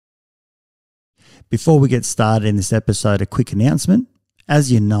Before we get started in this episode, a quick announcement.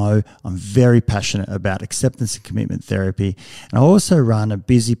 As you know, I'm very passionate about acceptance and commitment therapy, and I also run a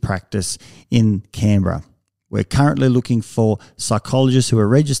busy practice in Canberra. We're currently looking for psychologists who are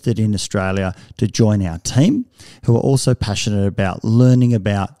registered in Australia to join our team, who are also passionate about learning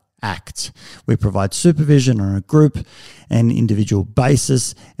about ACT. We provide supervision on a group and individual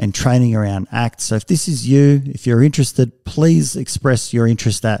basis and training around ACT. So if this is you, if you're interested, please express your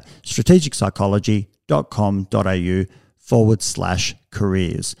interest at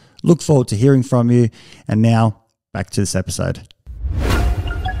strategicpsychology.com.au/careers. Look forward to hearing from you. And now back to this episode.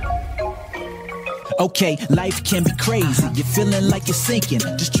 Okay, life can be crazy. You're feeling like you're sinking,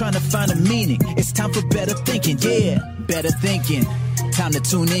 just trying to find a meaning. It's time for better thinking. Yeah, better thinking. Time to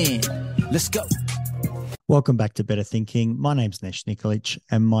tune in. Let's go. Welcome back to Better Thinking. My name's Nesh Nikolic,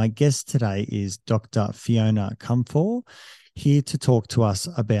 and my guest today is Dr. Fiona Kumfor, here to talk to us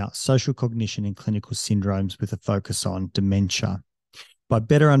about social cognition in clinical syndromes with a focus on dementia. By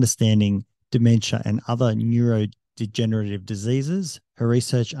better understanding dementia and other neurodegenerative diseases, her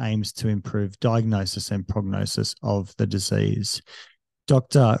research aims to improve diagnosis and prognosis of the disease.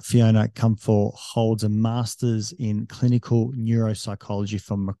 Dr. Fiona Kumfor holds a master's in clinical neuropsychology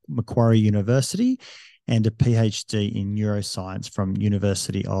from Macquarie University and a PhD in neuroscience from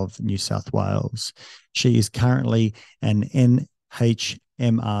University of New South Wales. She is currently an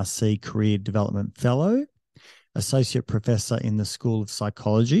NHMRC Career Development Fellow, Associate Professor in the School of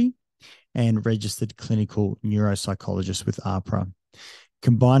Psychology, and registered clinical neuropsychologist with APRA.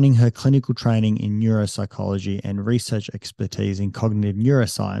 Combining her clinical training in neuropsychology and research expertise in cognitive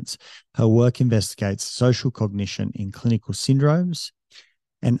neuroscience, her work investigates social cognition in clinical syndromes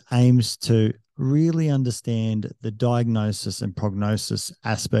and aims to really understand the diagnosis and prognosis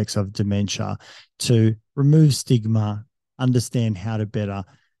aspects of dementia to remove stigma, understand how to better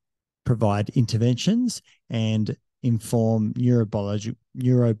provide interventions, and inform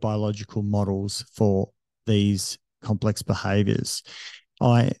neurobiological models for these complex behaviours.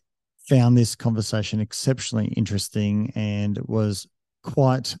 I found this conversation exceptionally interesting and was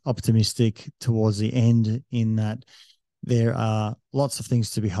quite optimistic towards the end, in that there are lots of things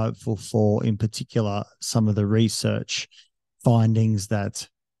to be hopeful for, in particular some of the research findings that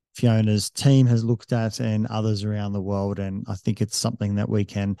Fiona's team has looked at and others around the world. And I think it's something that we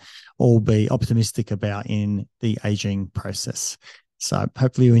can all be optimistic about in the aging process. So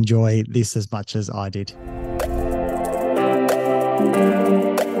hopefully you enjoy this as much as I did.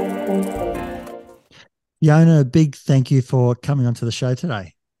 Fiona, a big thank you for coming onto the show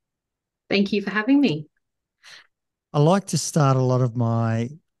today. Thank you for having me. I like to start a lot of my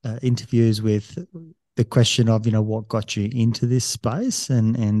interviews with the question of, what got you into this space,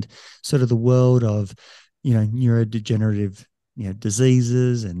 and sort of the world of, neurodegenerative,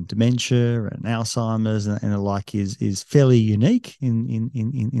 diseases and dementia and Alzheimer's and the like is fairly unique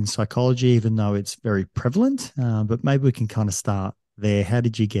in psychology, even though it's very prevalent. But maybe we can kind of start there. How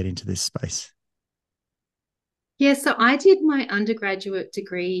did you get into this space? Yeah, so I did my undergraduate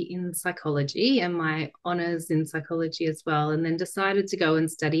degree in psychology and my honours in psychology as well, and then decided to go and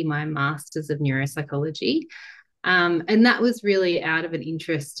study my master's of neuropsychology. And that was really out of an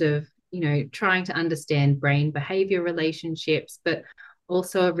interest of, trying to understand brain behaviour relationships, but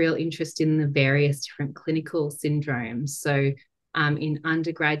also a real interest in the various different clinical syndromes. So in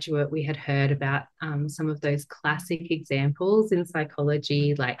undergraduate, we had heard about some of those classic examples in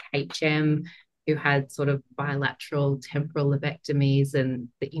psychology, like HM, who had sort of bilateral temporal lobectomies and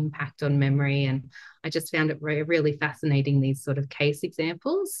the impact on memory. And I just found it really fascinating, these sort of case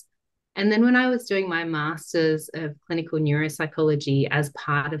examples. And then when I was doing my master's of clinical neuropsychology, as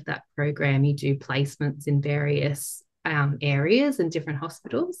part of that program, you do placements in various areas and different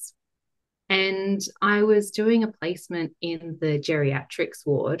hospitals. And I was doing a placement in the geriatrics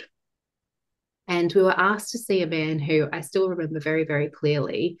ward. And we were asked to see a man who I still remember very, very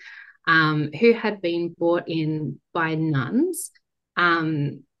clearly, who had been brought in by nuns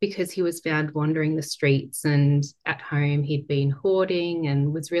because he was found wandering the streets, and at home he'd been hoarding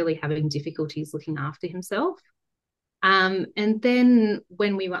and was really having difficulties looking after himself. And then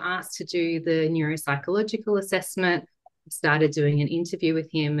when we were asked to do the neuropsychological assessment, we started doing an interview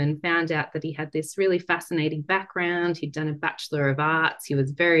with him and found out that he had this really fascinating background. He'd done a Bachelor of Arts. He was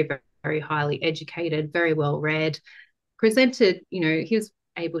very, very, very highly educated, very well read, presented, he was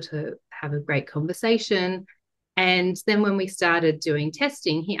able to have a great conversation. And then when we started doing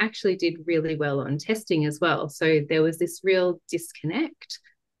testing, he actually did really well on testing as well. So there was this real disconnect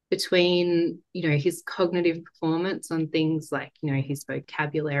between, his cognitive performance on things like, his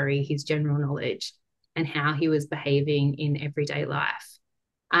vocabulary, his general knowledge, and how he was behaving in everyday life.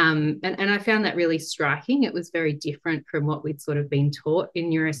 And I found that really striking. It was very different from what we'd sort of been taught in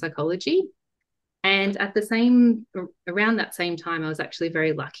neuropsychology. And around that same time, I was actually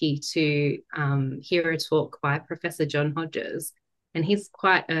very lucky to hear a talk by Professor John Hodges, and he's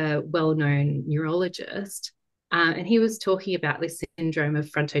quite a well-known neurologist. And he was talking about this syndrome of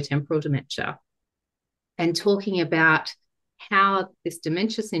frontotemporal dementia and talking about how this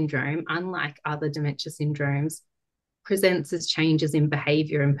dementia syndrome, unlike other dementia syndromes, presents as changes in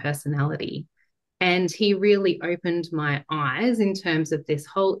behavior and personality. And he really opened my eyes in terms of this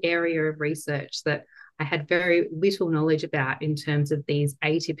whole area of research that I had very little knowledge about in terms of these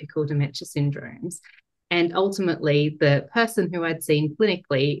atypical dementia syndromes. And ultimately, the person who I'd seen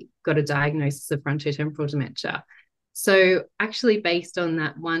clinically got a diagnosis of frontotemporal dementia. So, actually, based on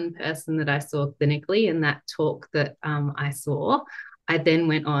that one person that I saw clinically and that talk that I saw, I then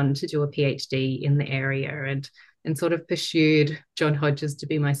went on to do a PhD in the area and sort of pursued John Hodges to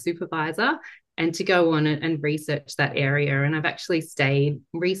be my supervisor and to go on and research that area. And I've actually stayed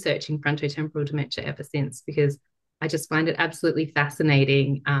researching frontotemporal dementia ever since, because I just find it absolutely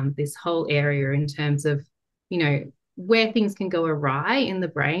fascinating, this whole area in terms of, where things can go awry in the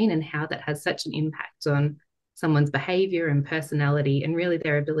brain and how that has such an impact on someone's behavior and personality and really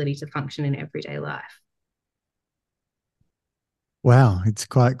their ability to function in everyday life. Wow, it's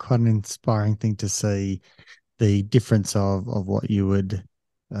quite an inspiring thing to see the difference of what you would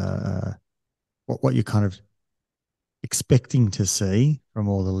what you're kind of expecting to see from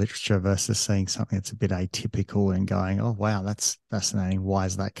all the literature versus seeing something that's a bit atypical and going, oh wow, that's fascinating. Why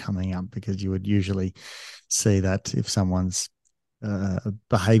is that coming up? Because you would usually see that if someone's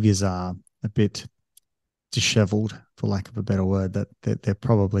behaviors are a bit disheveled, for lack of a better word, that they're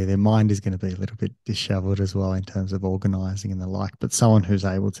probably, their mind is going to be a little bit disheveled as well in terms of organizing and the like. But someone who's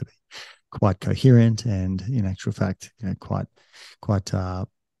able to be quite coherent and, in actual fact, quite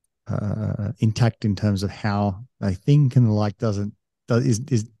intact in terms of how they think and the like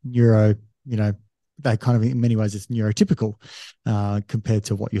is neuro, they kind of, in many ways, it's neurotypical compared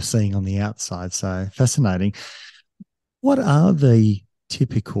to what you're seeing on the outside. So fascinating. What are the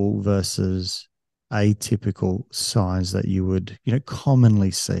typical versus atypical signs that you would,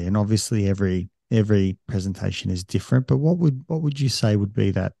 commonly see? And obviously every presentation is different, but what would you say would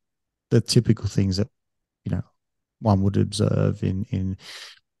be that the typical things that, one would observe in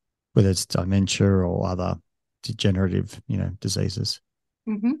whether it's dementia or other degenerative, diseases?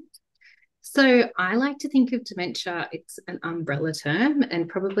 Mm-hmm. So I like to think of dementia, it's an umbrella term, and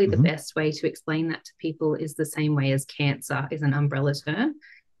probably the best way to explain that to people is the same way as cancer is an umbrella term.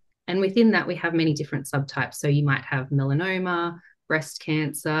 And within that, we have many different subtypes. So you might have melanoma, breast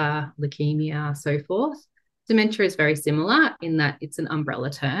cancer, leukemia, so forth. Dementia is very similar in that it's an umbrella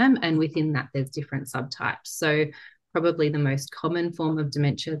term, and within that, there's different subtypes. So probably the most common form of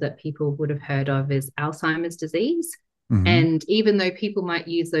dementia that people would have heard of is Alzheimer's disease. And even though people might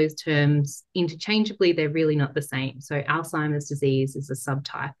use those terms interchangeably, they're really not the same. So Alzheimer's disease is a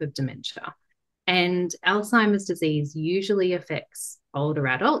subtype of dementia. And Alzheimer's disease usually affects older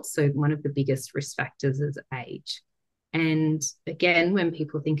adults. So one of the biggest risk factors is age. And again, when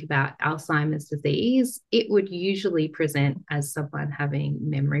people think about Alzheimer's disease, it would usually present as someone having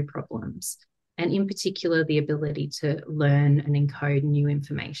memory problems, and in particular, the ability to learn and encode new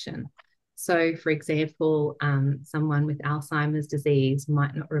information. So, for example, someone with Alzheimer's disease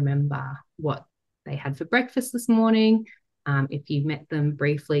might not remember what they had for breakfast this morning. If you met them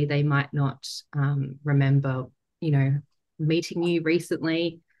briefly, they might not remember, meeting you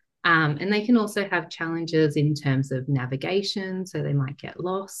recently. And they can also have challenges in terms of navigation, so they might get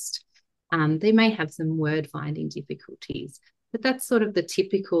lost. They may have some word finding difficulties, but that's sort of the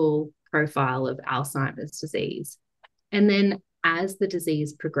typical profile of Alzheimer's disease. And then as the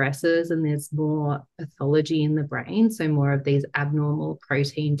disease progresses and there's more pathology in the brain, so more of these abnormal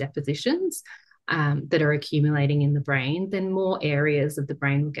protein depositions that are accumulating in the brain, then more areas of the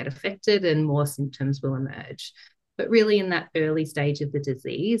brain will get affected and more symptoms will emerge. But really, in that early stage of the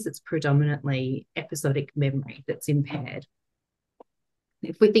disease, it's predominantly episodic memory that's impaired.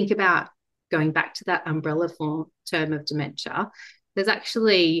 If we think about going back to that umbrella term of dementia, there's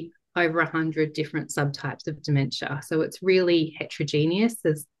actually over 100 different subtypes of dementia. So it's really heterogeneous.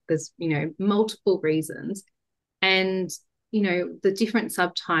 There's multiple reasons. And, the different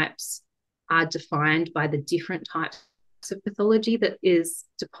subtypes are defined by the different types of pathology that is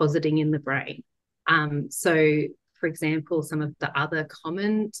depositing in the brain. So, for example, some of the other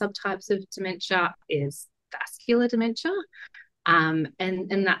common subtypes of dementia is vascular dementia. And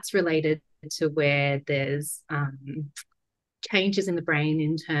that's related to where there's changes in the brain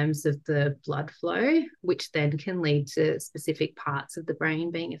in terms of the blood flow, which then can lead to specific parts of the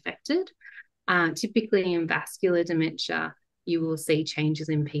brain being affected. Typically in vascular dementia, you will see changes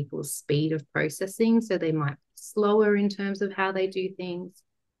in people's speed of processing. So they might be slower in terms of how they do things.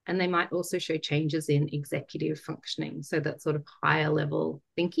 And they might also show changes in executive functioning. So that sort of higher level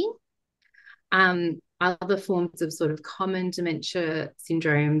thinking. Other forms of sort of common dementia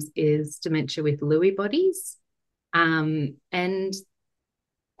syndromes is dementia with Lewy bodies. And,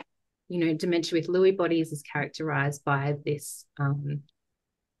 dementia with Lewy bodies is characterized by this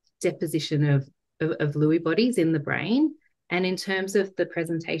deposition of Lewy bodies in the brain. And in terms of the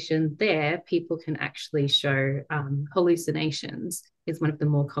presentation there, people can actually show hallucinations is one of the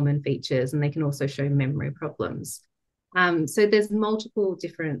more common features, and they can also show memory problems. So there's multiple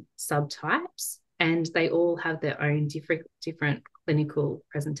different subtypes, and they all have their own different clinical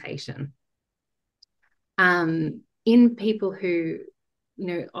presentation. In people who,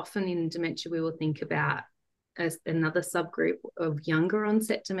 often in dementia, we will think about as another subgroup of younger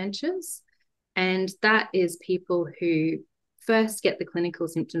onset dementias. And that is people who first get the clinical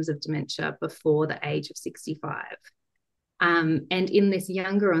symptoms of dementia before the age of 65. And in this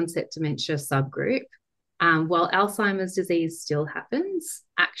younger onset dementia subgroup, while Alzheimer's disease still happens,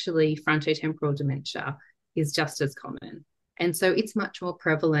 actually frontotemporal dementia is just as common. And so it's much more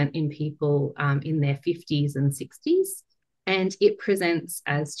prevalent in people in their 50s and 60s. And it presents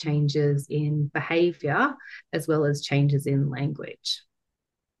as changes in behavior as well as changes in language.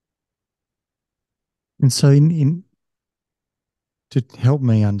 And so to help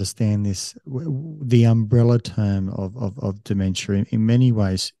me understand this, the umbrella term of dementia in many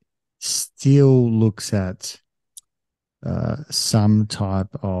ways still looks at some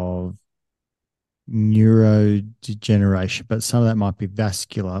type of neurodegeneration, but some of that might be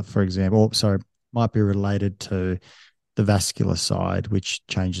vascular, for example, might be related to the vascular side, which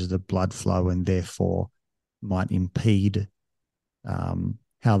changes the blood flow and therefore might impede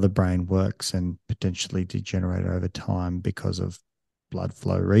how the brain works and potentially degenerate over time because of blood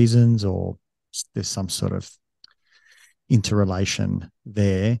flow reasons, or there's some sort of interrelation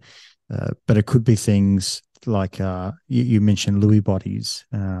there. But it could be things like you mentioned Lewy bodies.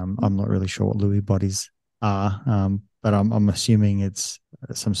 I'm not really sure what Lewy bodies are, but I'm assuming it's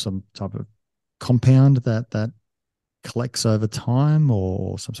some type of compound that collects over time,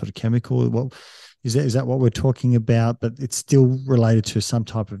 or some sort of chemical. Well, is that what we're talking about? But it's still related to some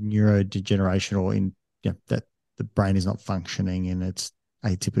type of neurodegeneration, or that the brain is not functioning in its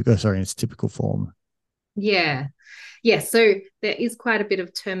typical form. Yeah. Yes. So there is quite a bit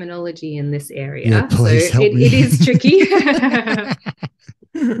of terminology in this area. Yeah, please so help me. It is tricky.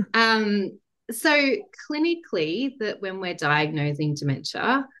 So clinically, that when we're diagnosing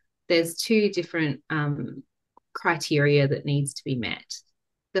dementia, there's two different criteria that needs to be met.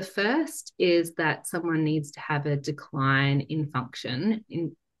 The first is that someone needs to have a decline in function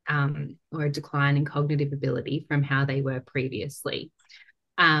or a decline in cognitive ability from how they were previously.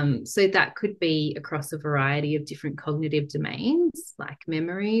 So that could be across a variety of different cognitive domains like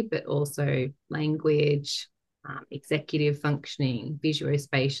memory, but also language, executive functioning,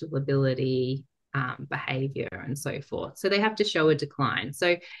 visuospatial ability, behavior, and so forth. So they have to show a decline.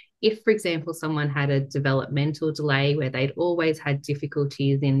 So if, for example, someone had a developmental delay where they'd always had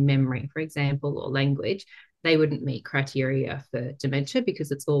difficulties in memory, for example, or language, they wouldn't meet criteria for dementia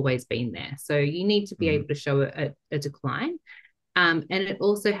because it's always been there. So you need to be able to show a decline. And it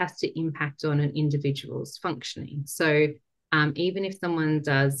also has to impact on an individual's functioning. So even if someone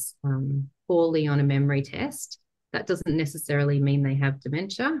does poorly on a memory test, that doesn't necessarily mean they have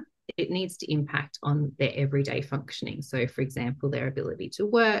dementia. It needs to impact on their everyday functioning. So, for example, their ability to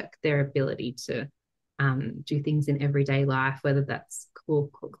work, their ability to do things in everyday life, whether that's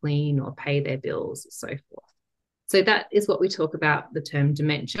cook or clean or pay their bills, and so forth. So that is what we talk about the term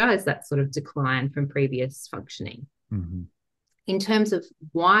dementia, is that sort of decline from previous functioning. Mm-hmm. In terms of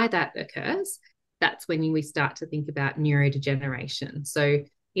why that occurs, that's when we start to think about neurodegeneration. So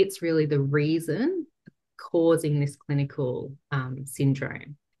it's really the reason causing this clinical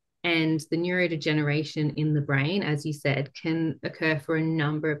syndrome. And the neurodegeneration in the brain, as you said, can occur for a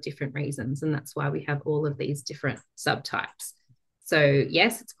number of different reasons. And that's why we have all of these different subtypes. So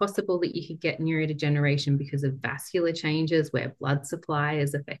yes, it's possible that you could get neurodegeneration because of vascular changes where blood supply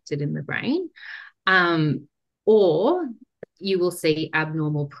is affected in the brain. Or you will see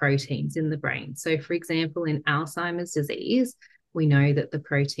abnormal proteins in the brain. So, for example, in Alzheimer's disease, we know that the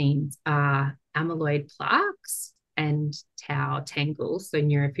proteins are amyloid plaques and tau tangles, so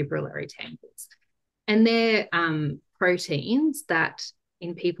neurofibrillary tangles. And they're proteins that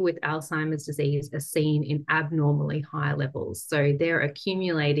in people with Alzheimer's disease are seen in abnormally high levels. So they're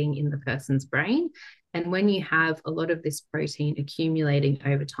accumulating in the person's brain. And when you have a lot of this protein accumulating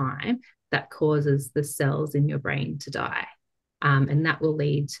over time, that causes the cells in your brain to die. And that will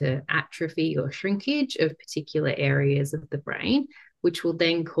lead to atrophy or shrinkage of particular areas of the brain, which will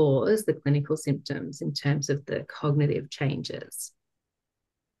then cause the clinical symptoms in terms of the cognitive changes.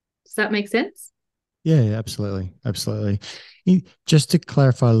 Does that make sense? Yeah, absolutely. Absolutely. Just to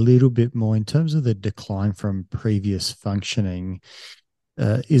clarify a little bit more, in terms of the decline from previous functioning,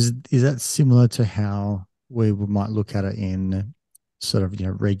 is that similar to how we might look at it in sort of,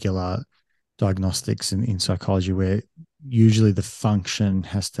 regular diagnostics in psychology, where usually the function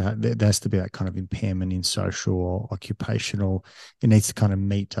there has to be that kind of impairment in social or occupational. It needs to kind of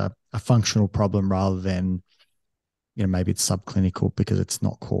meet a functional problem rather than, maybe it's subclinical because it's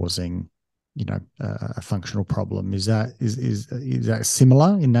not causing, a functional problem. Is that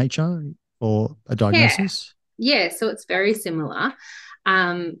similar in nature or a Yeah. diagnosis? Yeah. So it's very similar.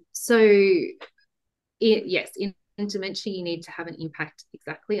 Yes, in dementia, you need to have an impact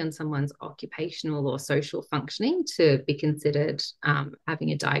exactly on someone's occupational or social functioning to be considered having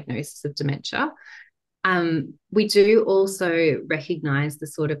a diagnosis of dementia. We do also recognize the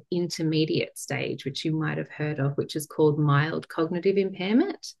sort of intermediate stage, which you might have heard of, which is called mild cognitive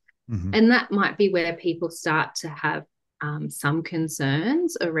impairment. Mm-hmm. And that might be where people start to have some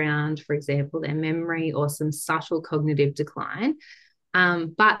concerns around, for example, their memory or some subtle cognitive decline.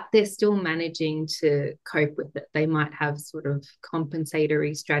 But they're still managing to cope with it. They might have sort of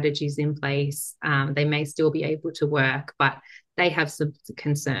compensatory strategies in place. They may still be able to work, but they have some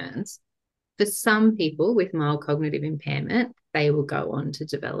concerns. For some people with mild cognitive impairment, they will go on to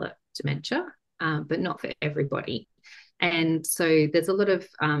develop dementia, but not for everybody. And so there's a lot of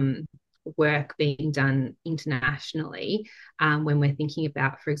work being done internationally when we're thinking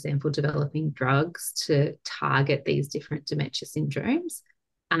about, for example, developing drugs to target these different dementia syndromes,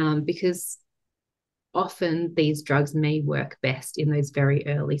 because often these drugs may work best in those very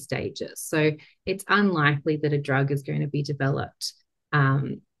early stages. So it's unlikely that a drug is going to be developed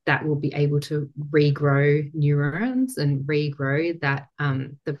that will be able to regrow neurons and regrow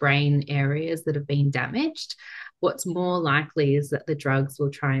the brain areas that have been damaged. What's more likely is that the drugs will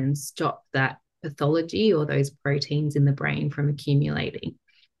try and stop that pathology or those proteins in the brain from accumulating.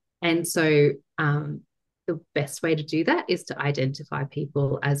 And so the best way to do that is to identify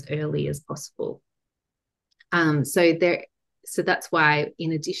people as early as possible. So that's why,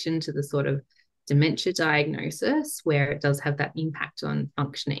 in addition to the sort of dementia diagnosis, where it does have that impact on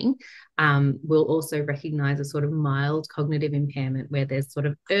functioning, we'll also recognize a sort of mild cognitive impairment where there's sort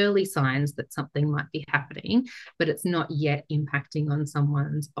of early signs that something might be happening, but it's not yet impacting on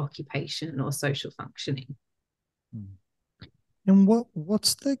someone's occupation or social functioning. And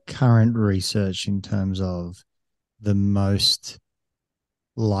what's the current research in terms of the most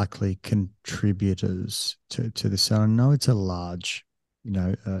likely contributors to this? I know it's a large,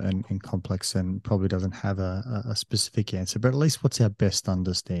 and complex, and probably doesn't have a specific answer, but at least what's our best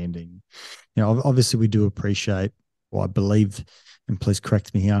understanding? Obviously we do appreciate, or I believe, and please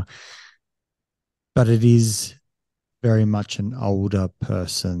correct me here, but it is very much an older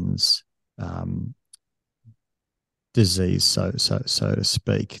person's disease, so to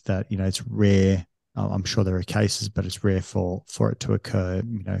speak. That it's rare. I'm sure there are cases, but it's rare for it to occur,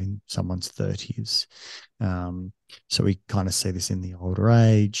 in someone's 30s. So we kind of see this in the older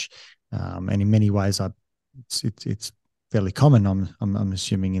age, and in many ways, it's fairly common. I'm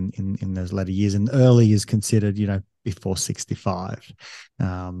assuming in those later years, and early is considered, before 65.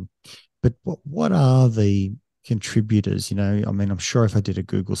 But what are the contributors? I'm sure if I did a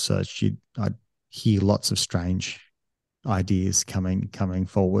Google search, I'd hear lots of strange ideas coming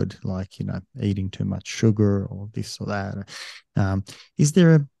forward, like eating too much sugar or this or that. Is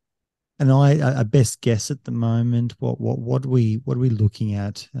there a best guess at the moment? What are we looking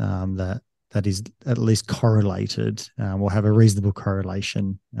at that is at least correlated, or have a reasonable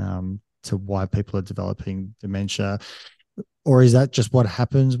correlation to why people are developing dementia? Or is that just what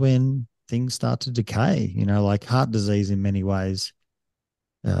happens when things start to decay? Like heart disease in many ways.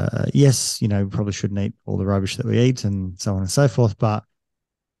 Yes, probably shouldn't eat all the rubbish that we eat and so on and so forth. But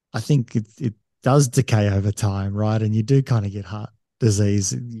I think it does decay over time, right? And you do kind of get heart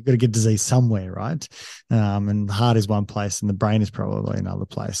disease. You've got to get disease somewhere, right? And the heart is one place and the brain is probably another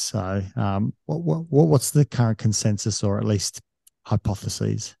place. So what's the current consensus, or at least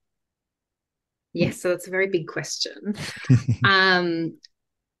hypotheses? Yes, so it's a very big question.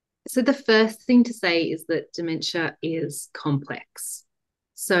 So the first thing to say is that dementia is complex.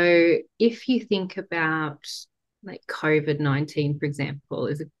 So if you think about like COVID-19, for example,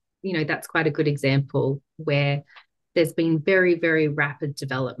 that's quite a good example where there's been very, very rapid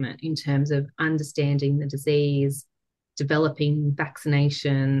development in terms of understanding the disease, developing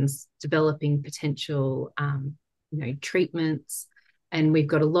vaccinations, developing potential, treatments, and we've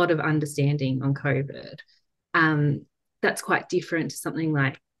got a lot of understanding on COVID. That's quite different to something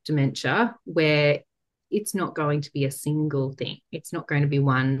like dementia, where it's not going to be a single thing. It's not going to be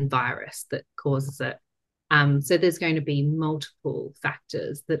one virus that causes it. So there's going to be multiple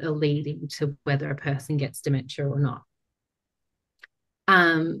factors that are leading to whether a person gets dementia or not.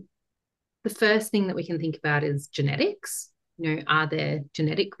 The first thing that we can think about is genetics. Are there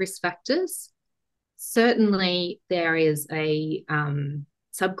genetic risk factors? Certainly, there is a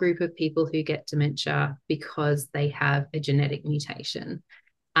subgroup of people who get dementia because they have a genetic mutation,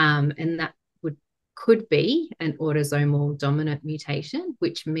 and that could be an autosomal dominant mutation,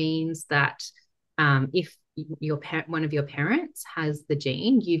 which means that if one of your parents has the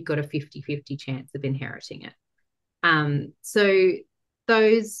gene, you've got a 50-50 chance of inheriting it. So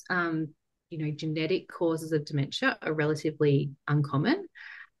those genetic causes of dementia are relatively uncommon.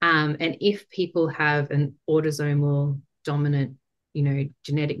 And if people have an autosomal dominant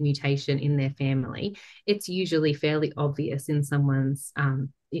genetic mutation in their family, it's usually fairly obvious in someone's,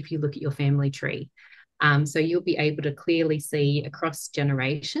 if you look at your family tree. So you'll be able to clearly see across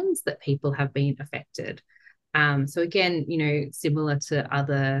generations that people have been affected. So again, similar to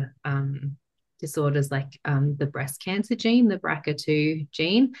other disorders like the breast cancer gene, the BRCA2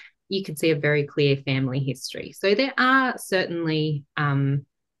 gene, you can see a very clear family history. So there are certainly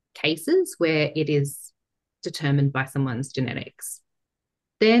cases where it is determined by someone's genetics.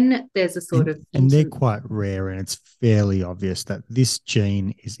 Then there's a sort of... And they're quite rare, and it's fairly obvious that this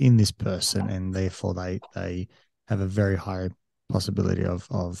gene is in this person, and therefore they have a very high possibility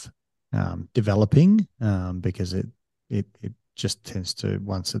of developing, because it just tends to,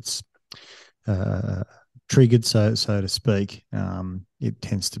 once it's triggered, so to speak, it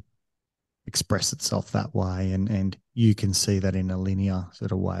tends to express itself that way, and you can see that in a linear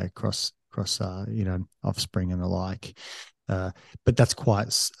sort of way across offspring and the like. But that's quite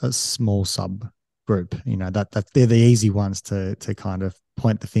a small subgroup. That they're the easy ones to kind of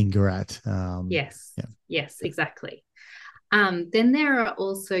point the finger at. Yes, exactly. Then there are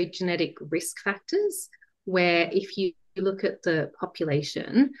also genetic risk factors where, if you look at the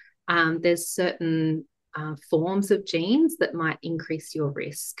population, there's certain forms of genes that might increase your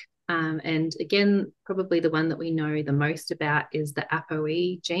risk. And again, probably the one that we know the most about is the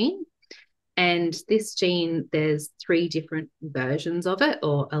ApoE gene. And this gene, there's 3 different versions of it,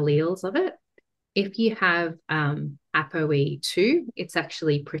 or alleles of it. If you have ApoE2, it's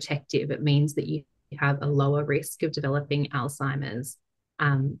actually protective. It means that you have a lower risk of developing Alzheimer's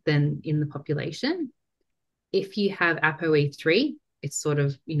than in the population. If you have ApoE3, it's sort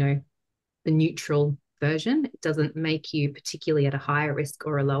of, the neutral version. It doesn't make you particularly at a higher risk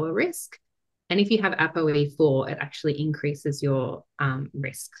or a lower risk. And if you have ApoE4, it actually increases your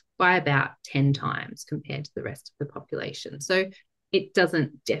risk by about 10 times compared to the rest of the population. So it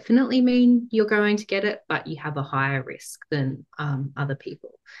doesn't definitely mean you're going to get it, but you have a higher risk than other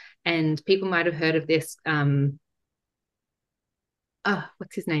people. And people might have heard of this.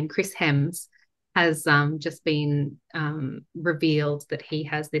 What's his name? Chris Hems has just been revealed that he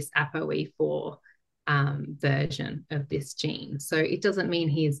has this ApoE4 version of this gene. So it doesn't mean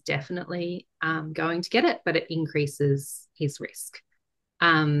he is definitely going to get it, but it increases his risk.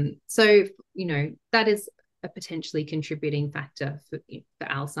 So, that is a potentially contributing factor for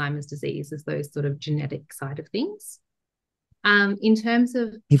Alzheimer's disease, is those sort of genetic side of things. In terms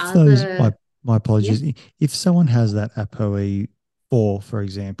of my apologies, if someone has that ApoE4, for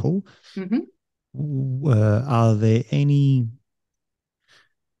example, are there any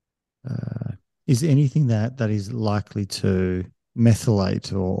is there anything that is likely to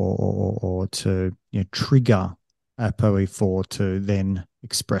methylate or to trigger ApoE4 to then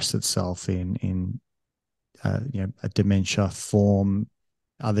express itself in a dementia form?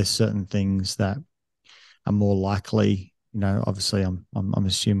 Are there certain things that are more likely? Obviously, I'm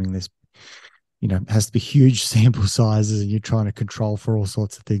assuming there's has to be huge sample sizes, and you're trying to control for all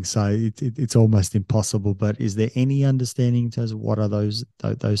sorts of things. So it's almost impossible. But is there any understanding in terms of what are those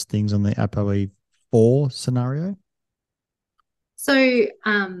things on the ApoE4 scenario? So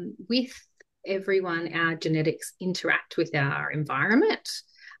with everyone, our genetics interact with our environment.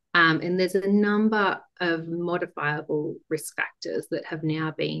 And there's a number of modifiable risk factors that have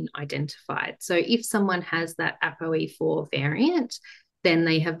now been identified. So if someone has that ApoE4 variant, then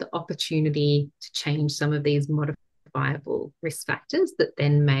they have the opportunity to change some of these modifiable risk factors that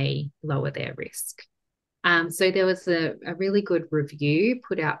then may lower their risk. So there was a really good review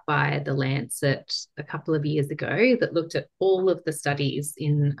put out by the Lancet a couple of years ago that looked at all of the studies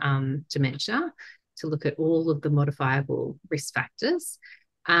in dementia to look at all of the modifiable risk factors.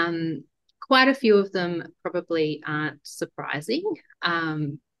 Um, Quite a few of them probably aren't surprising,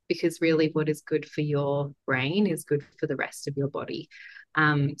 because really what is good for your brain is good for the rest of your body.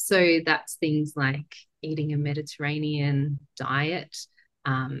 So that's things like eating a Mediterranean diet,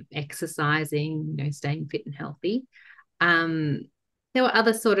 exercising, staying fit and healthy. Um, there were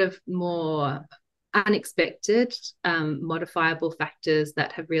other sort of more unexpected modifiable factors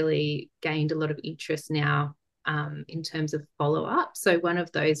that have really gained a lot of interest now, in terms of follow up. So, one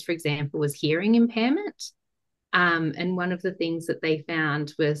of those, for example, was hearing impairment. And one of the things that they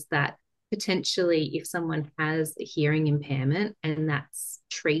found was that potentially, if someone has a hearing impairment and that's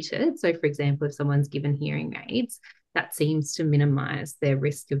treated, so for example, if someone's given hearing aids, that seems to minimize their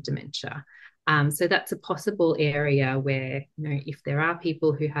risk of dementia. So that's a possible area where, if there are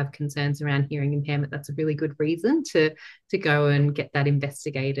people who have concerns around hearing impairment, that's a really good reason to go and get that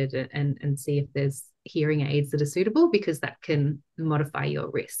investigated and see if there's hearing aids that are suitable, because that can modify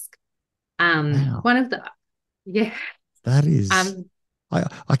your risk. Wow. One of the Yeah. That is, Um,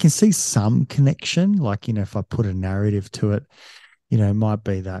 I can see some connection. Like, if I put a narrative to it, it might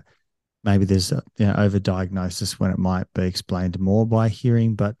be that maybe there's a overdiagnosis when it might be explained more by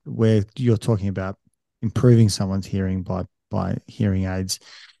hearing, but where you're talking about improving someone's hearing by hearing aids,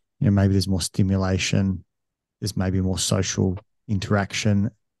 maybe there's more stimulation, there's maybe more social interaction,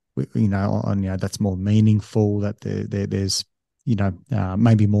 that's more meaningful, that there's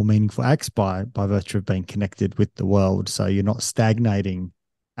maybe more meaningful acts by virtue of being connected with the world. So you're not stagnating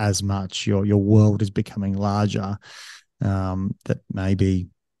as much. Your world is becoming larger. That maybe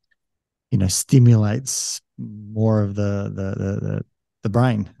stimulates more of the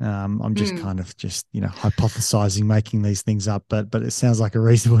brain. I'm just hmm. kind of hypothesizing, making these things up, but it sounds like a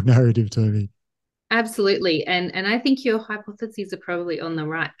reasonable narrative to me. Absolutely. And I think your hypotheses are probably on the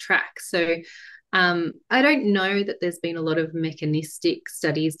right track. So I don't know that there's been a lot of mechanistic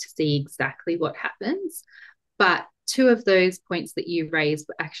studies to see exactly what happens, but two of those points that you raised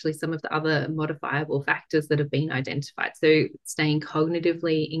were actually some of the other modifiable factors that have been identified. So staying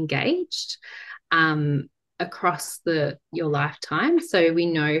cognitively engaged across your lifetime. So we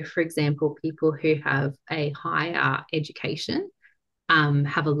know, for example, people who have a higher education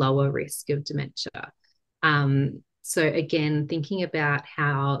have a lower risk of dementia. So again, thinking about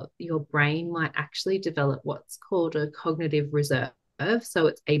how your brain might actually develop what's called a cognitive reserve, so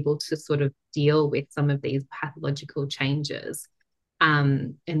it's able to sort of deal with some of these pathological changes,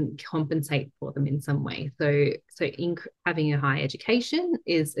 and compensate for them in some way. So having a high education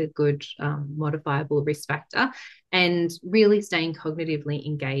is a good modifiable risk factor, and really staying cognitively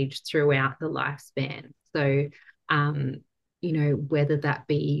engaged throughout the lifespan. So, whether that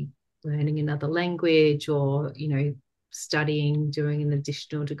be learning another language or, studying, doing an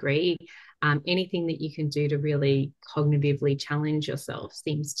additional degree, anything that you can do to really cognitively challenge yourself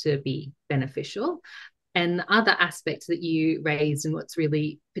seems to be beneficial. And the other aspect that you raised, and what's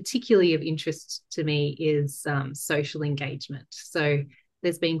really particularly of interest to me, is social engagement. So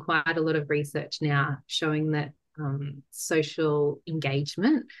there's been quite a lot of research now showing that social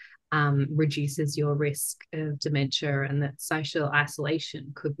engagement reduces your risk of dementia, and that social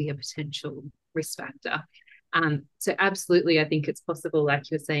isolation could be a potential risk factor. So absolutely, I think it's possible,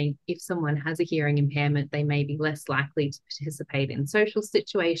 like you're saying, if someone has a hearing impairment, they may be less likely to participate in social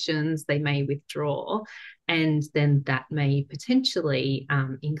situations, they may withdraw, and then that may potentially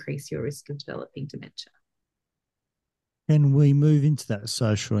increase your risk of developing dementia. And we move into that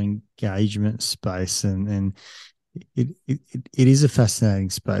social engagement space, and it is a fascinating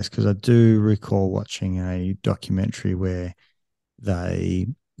space, because I do recall watching a documentary where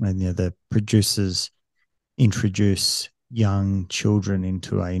the producers introduce young children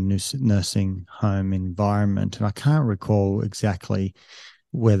into a nursing home environment, and I can't recall exactly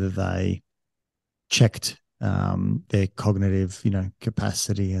whether they checked their cognitive,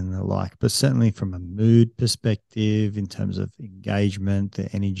 capacity and the like, but certainly from a mood perspective, in terms of engagement, their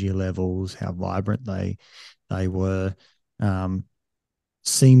energy levels, how vibrant they were,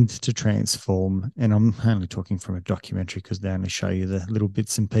 seemed to transform. And I'm only talking from a documentary because they only show you the little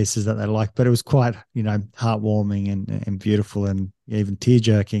bits and pieces that they like, but it was quite, heartwarming and beautiful, and even tear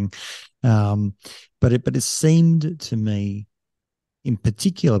jerking. But it seemed to me, in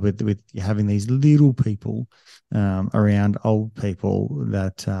particular, with having these little people around old people,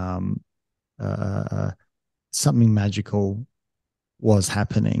 that something magical was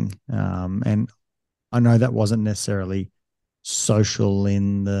happening. And I know that wasn't necessarily social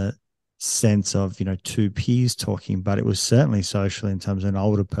in the sense of, two peers talking, but it was certainly social in terms of an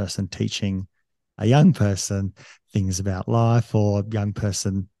older person teaching a young person things about life, or a young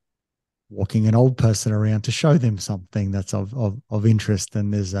person walking an old person around to show them something that's of interest.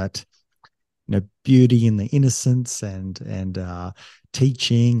 And there's that, beauty in the innocence and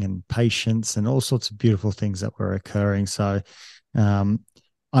teaching and patience and all sorts of beautiful things that were occurring. So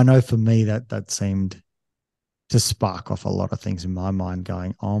I know for me that seemed to spark off a lot of things in my mind,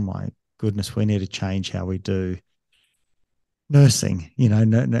 going, oh my goodness, we need to change how we do nursing,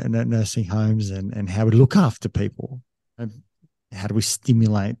 nursing homes, and how we look after people, and how do we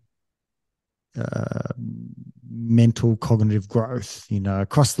stimulate uh, mental cognitive growth,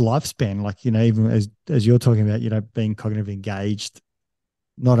 across the lifespan. Like, even as you're talking about, being cognitively engaged,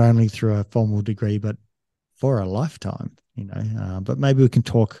 not only through a formal degree, but for a lifetime, but maybe we can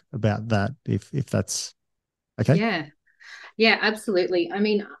talk about that if that's okay. Yeah, absolutely. I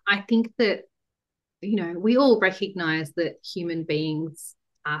mean, I think that, we all recognize that human beings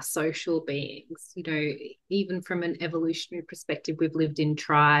are social beings. Even from an evolutionary perspective, we've lived in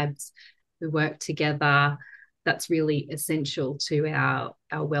tribes, we work together. That's really essential to our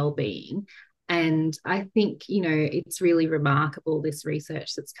well-being. And I think, it's really remarkable, this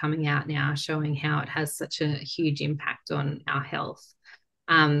research that's coming out now showing how it has such a huge impact on our health.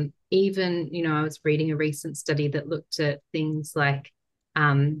 Even, I was reading a recent study that looked at things like,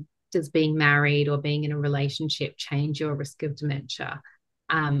 does being married or being in a relationship change your risk of dementia?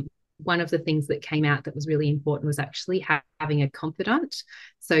 One of the things that came out that was really important was actually having a confidant.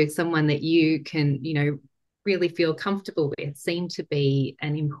 So someone that you can, really feel comfortable with, seemed to be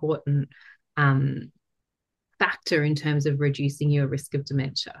an important factor in terms of reducing your risk of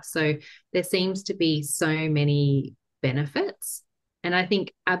dementia. So there seems to be so many benefits. And I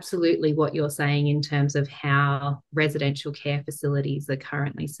think absolutely what you're saying in terms of how residential care facilities are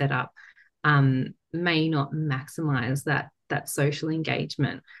currently set up may not maximize that social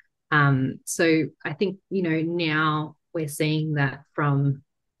engagement. So I think, now we're seeing that from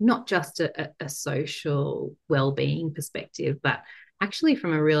not just a social well-being perspective, but actually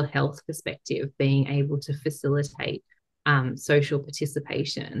from a real health perspective, being able to facilitate social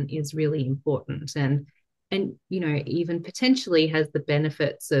participation is really important. And even potentially has the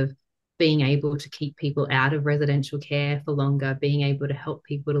benefits of being able to keep people out of residential care for longer, being able to help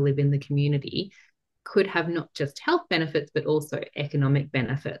people to live in the community, could have not just health benefits, but also economic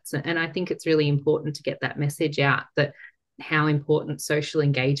benefits. And I think it's really important to get that message out, that how important social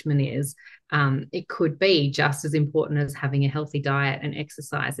engagement is. It could be just as important as having a healthy diet and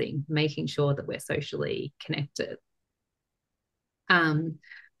exercising, making sure that we're socially connected.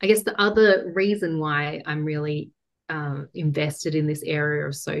 I guess the other reason why I'm really invested in this area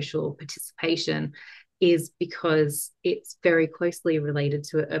of social participation is because it's very closely related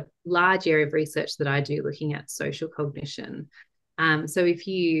to a large area of research that I do looking at social cognition. So if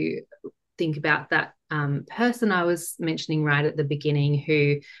you think about that person I was mentioning right at the beginning,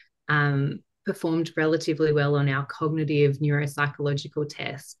 who performed relatively well on our cognitive neuropsychological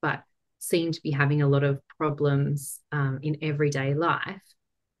tests, but seemed to be having a lot of problems in everyday life,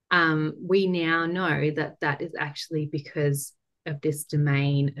 we now know that is actually because of this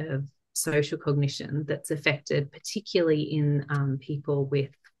domain of social cognition that's affected, particularly in people with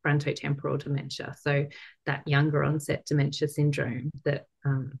frontotemporal dementia. So that younger onset dementia syndrome that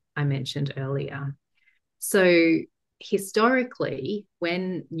I mentioned earlier. So historically,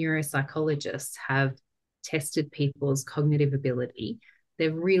 when neuropsychologists have tested people's cognitive ability,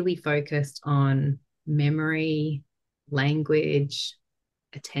 they're really focused on memory, language,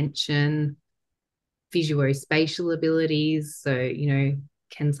 attention, visuospatial abilities. So,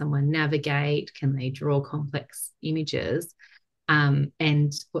 can someone navigate? Can they draw complex images?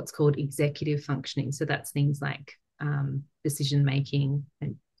 And what's called executive functioning. So that's things like decision making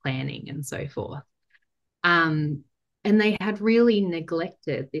and planning and so forth. And they had really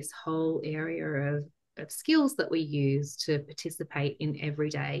neglected this whole area of skills that we use to participate in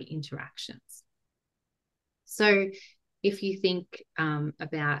everyday interactions. So if you think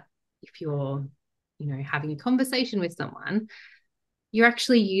about if you're, having a conversation with someone, you're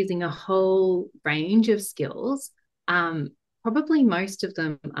actually using a whole range of skills. Probably most of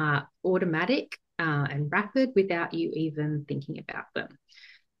them are automatic and rapid without you even thinking about them.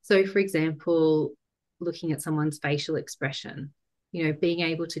 So, for example, looking at someone's facial expression, being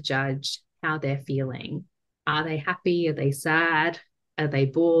able to judge how they're feeling. Are they happy? Are they sad? Are they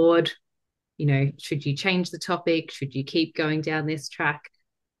bored? Should you change the topic? Should you keep going down this track?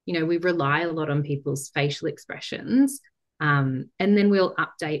 We rely a lot on people's facial expressions, and then we'll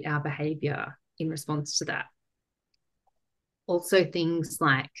update our behavior in response to that. Also, things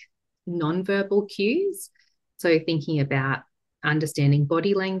like nonverbal cues. So thinking about understanding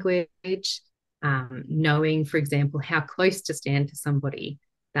body language, knowing, for example, how close to stand to somebody.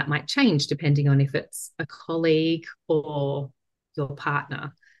 That might change depending on if it's a colleague or your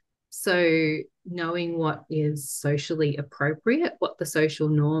partner. So knowing what is socially appropriate, what the social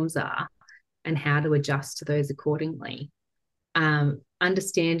norms are, and how to adjust to those accordingly.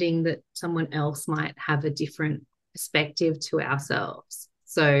 Understanding that someone else might have a different perspective to ourselves.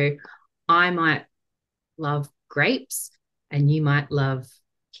 So I might love grapes and you might love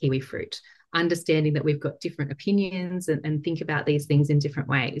kiwi fruit. Understanding that we've got different opinions and think about these things in different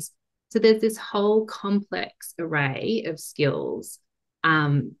ways. So there's this whole complex array of skills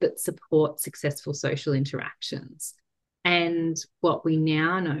that support successful social interactions. And what we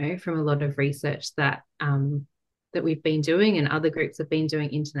now know from a lot of research that that we've been doing and other groups have been doing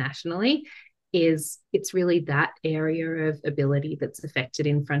internationally is it's really that area of ability that's affected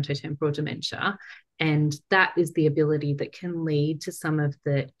in frontotemporal dementia. And that is the ability that can lead to some of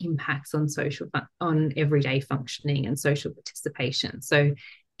the impacts on everyday functioning and social participation. So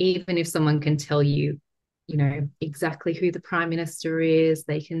even if someone can tell you, exactly who the Prime Minister is,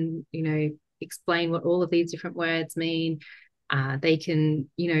 they can, explain what all of these different words mean. They can,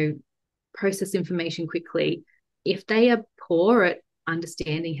 process information quickly. If they are poor at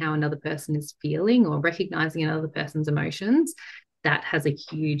understanding how another person is feeling or recognizing another person's emotions, that has a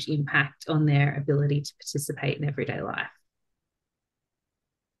huge impact on their ability to participate in everyday life.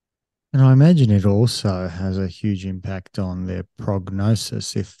 And I imagine it also has a huge impact on their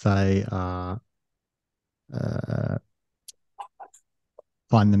prognosis if they are uh,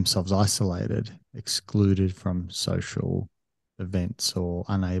 find themselves isolated, excluded from social events, or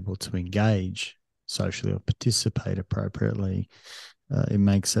unable to engage socially or participate appropriately. It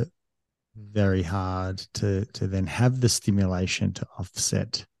makes it very hard to then have the stimulation to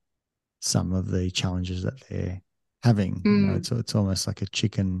offset some of the challenges that they're having. It's almost like a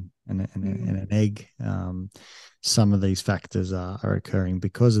chicken and an egg. Some of these factors are occurring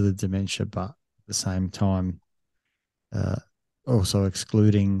because of the dementia, but at the same time, also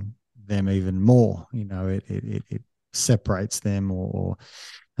excluding them even more. It separates them or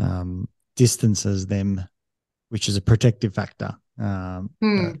distances them, which is a protective factor.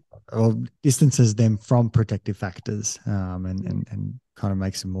 Or distances them from protective factors, and kind of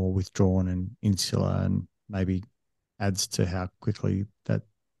makes them more withdrawn and insular, and maybe adds to how quickly that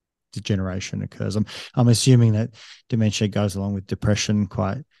degeneration occurs. I'm assuming that dementia goes along with depression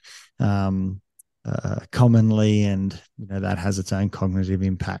quite commonly, and that has its own cognitive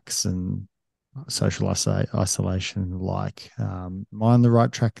impacts and social isolation and the like. Am I on the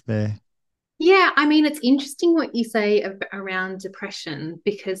right track there? Yeah, I mean, it's interesting what you say around depression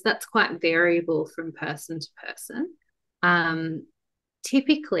because that's quite variable from person to person.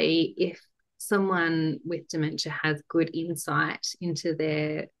 Typically, if someone with dementia has good insight into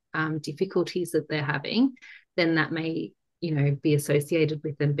their difficulties that they're having, then that may, be associated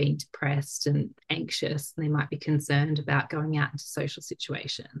with them being depressed and anxious, and they might be concerned about going out into social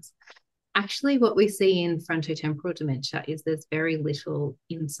situations. Actually, what we see in frontotemporal dementia is there's very little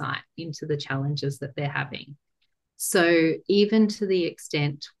insight into the challenges that they're having. So even to the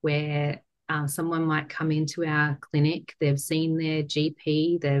extent where someone might come into our clinic, they've seen their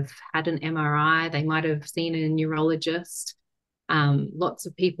GP, they've had an MRI, they might have seen a neurologist. Lots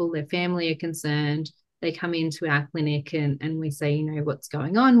of people, their family are concerned. They come into our clinic and we say, what's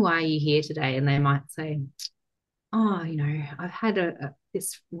going on? Why are you here today? And they might say, oh, I've had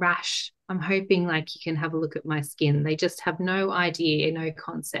this rash. I'm hoping like you can have a look at my skin. They just have no idea, no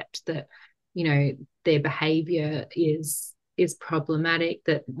concept that, their behavior is problematic,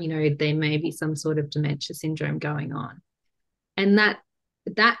 that, there may be some sort of dementia syndrome going on. And that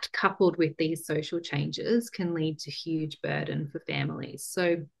coupled with these social changes can lead to huge burden for families.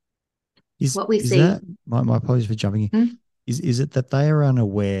 So what we see. That my apologies for jumping in. Is it that they are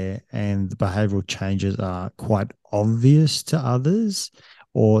unaware and the behavioral changes are quite obvious to others,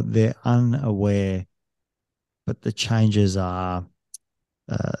 or they're unaware but the changes are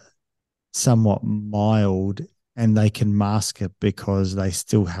somewhat mild and they can mask it because they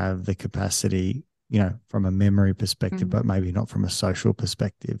still have the capacity, from a memory perspective, but maybe not from a social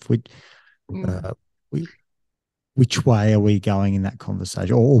perspective? Which way are we going in that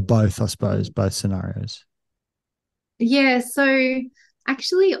conversation, or both, I suppose, both scenarios? Yeah, so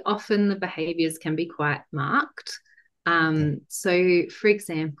actually often the behaviors can be quite marked. So for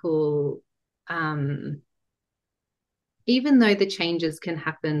example, even though the changes can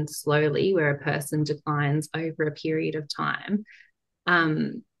happen slowly where a person declines over a period of time,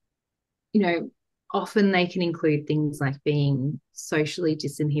 often they can include things like being socially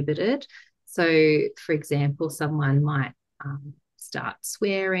disinhibited. So, for example, someone might start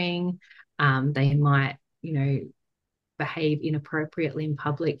swearing. They might, behave inappropriately in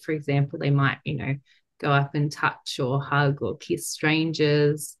public. For example, they might, go up and touch or hug or kiss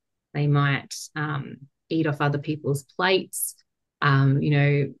strangers. They might eat off other people's plates,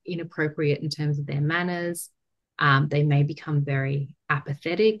 inappropriate in terms of their manners. They may become very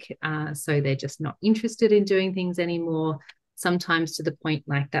apathetic, so they're just not interested in doing things anymore. Sometimes to the point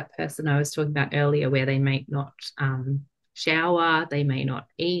like that person I was talking about earlier, where they may not shower, they may not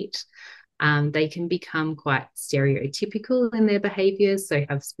eat. They can become quite stereotypical in their behaviors, so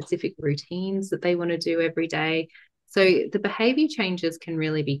have specific routines that they want to do every day. So the behavior changes can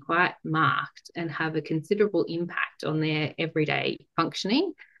really be quite marked and have a considerable impact on their everyday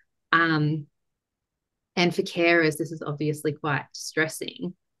functioning. And for carers, this is obviously quite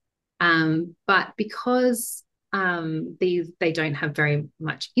distressing. But because they don't have very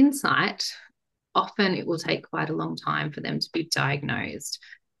much insight, often it will take quite a long time for them to be diagnosed.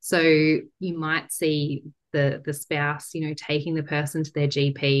 So you might see the spouse, taking the person to their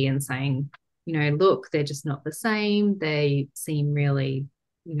GP and saying, look, they're just not the same. They seem really,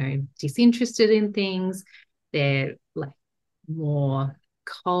 disinterested in things. They're like more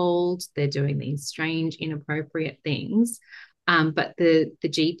cold. They're doing these strange, inappropriate things. But the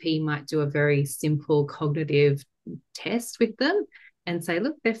GP might do a very simple cognitive test with them and say,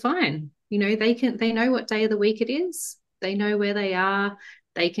 look, they're fine. They know what day of the week it is. They know where they are.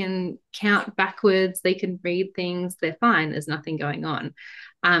 They can count backwards. They can read things. They're fine. There's nothing going on.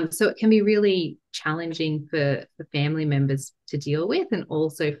 So it can be really challenging for family members to deal with, and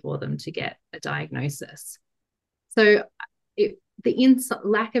also for them to get a diagnosis. So the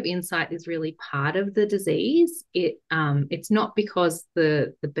lack of insight is really part of the disease. It's not because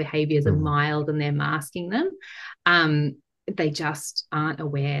the behaviors are mild and they're masking them. They just aren't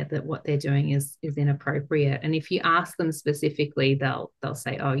aware that what they're doing is inappropriate. And if you ask them specifically, they'll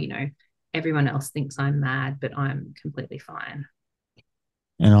say, oh, everyone else thinks I'm mad, but I'm completely fine.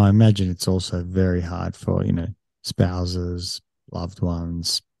 And I imagine it's also very hard for, spouses, loved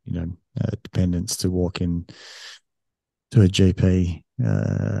ones, dependents to walk in to a GP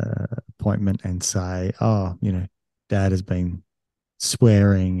appointment and say, oh, dad has been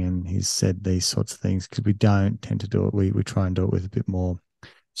swearing and he's said these sorts of things, because we don't tend to do it. We try and do it with a bit more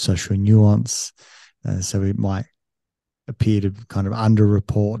social nuance. So it might appear to kind of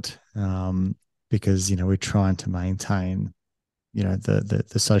underreport because, we're trying to maintain, the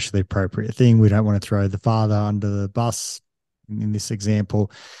socially appropriate thing. We don't want to throw the father under the bus in this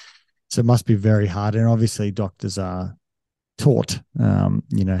example. So it must be very hard. And obviously doctors are taught,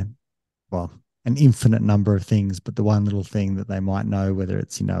 an infinite number of things, but the one little thing that they might know, whether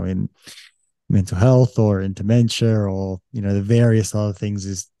it's, in mental health or in dementia or, the various other things,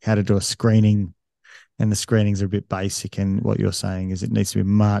 is how to do a screening. And the screenings are a bit basic. And what you're saying is it needs to be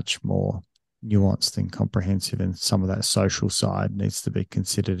much more nuanced and comprehensive. And some of that social side needs to be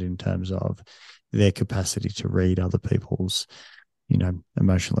considered in terms of their capacity to read other people's,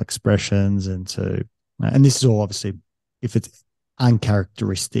 emotional expressions and this is all obviously if it's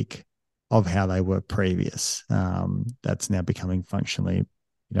uncharacteristic of how they were previous, that's now becoming functionally,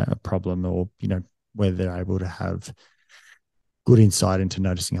 a problem, or, whether they're able to have good insight into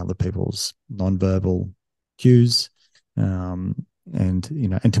noticing other people's nonverbal cues, and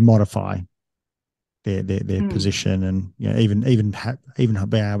to modify their position, and, even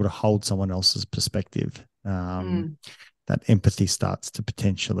being able to hold someone else's perspective. That empathy starts to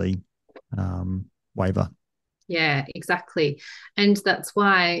potentially waver. Yeah, exactly. And that's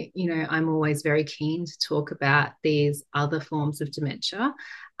why, I'm always very keen to talk about these other forms of dementia.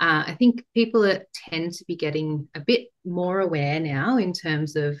 I think people tend to be getting a bit more aware now in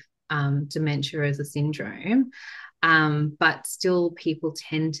terms of dementia as a syndrome. But still people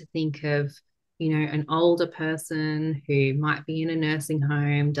tend to think of, an older person who might be in a nursing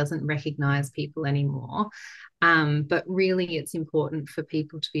home, doesn't recognize people anymore. But really it's important for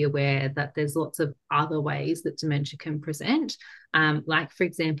people to be aware that there's lots of other ways that dementia can present, like, for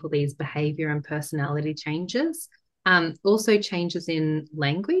example, these behavior and personality changes, also changes in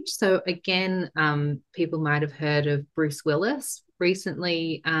language. So again, people might have heard of Bruce Willis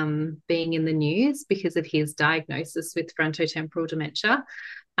recently being in the news because of his diagnosis with frontotemporal dementia.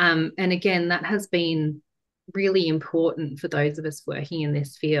 And again, that has been really important for those of us working in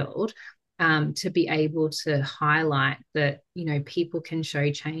this field, to be able to highlight that, people can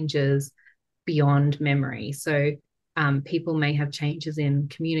show changes beyond memory. So, People may have changes in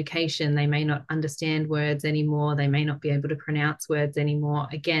communication. They may not understand words anymore. They may not be able to pronounce words anymore.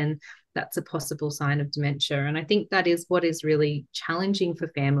 Again, that's a possible sign of dementia. And I think that is what is really challenging for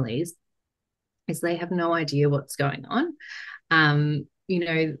families, is they have no idea what's going on.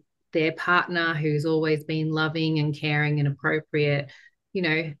 Their partner, who's always been loving and caring and appropriate,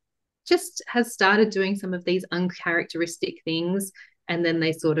 just has started doing some of these uncharacteristic things, and then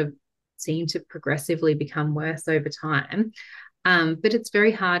they sort of seem to progressively become worse over time. But it's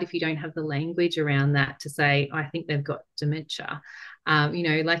very hard if you don't have the language around that to say, I think they've got dementia.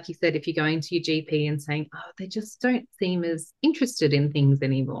 Like you said, if you're going to your GP and saying, oh, they just don't seem as interested in things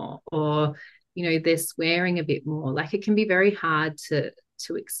anymore, or, they're swearing a bit more, like it can be very hard to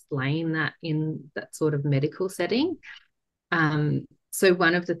explain that in that sort of medical setting. So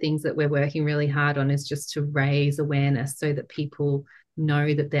one of the things that we're working really hard on is just to raise awareness so that people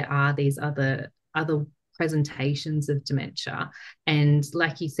know that there are these other presentations of dementia. And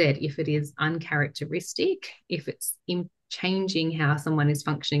like you said, if it is uncharacteristic, if it's changing how someone is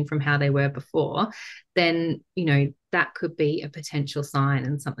functioning from how they were before, then, that could be a potential sign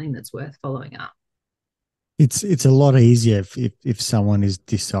and something that's worth following up. It's a lot easier if someone is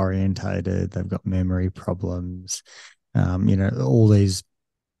disorientated, they've got memory problems, all these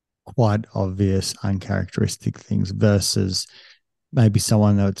quite obvious uncharacteristic things versus maybe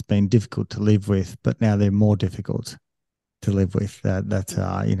someone that's been difficult to live with, but now they're more difficult to live with.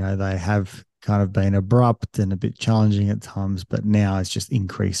 They have kind of been abrupt and a bit challenging at times, but now it's just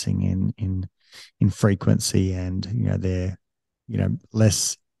increasing in frequency, and they're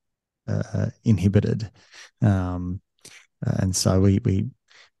less inhibited, and so we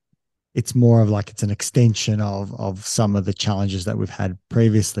it's more of like it's an extension of some of the challenges that we've had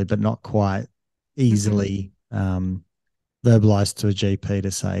previously, but not quite easily verbalized to a GP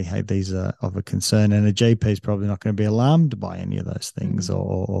to say, hey, these are of a concern. And a GP is probably not going to be alarmed by any of those things,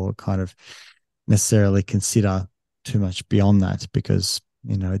 or kind of necessarily consider too much beyond that, because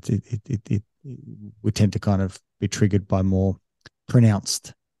we tend to kind of be triggered by more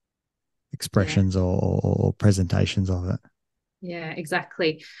pronounced expressions or presentations of it. Yeah,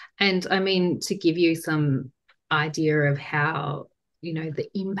 exactly. And I mean, to give you some idea of how, the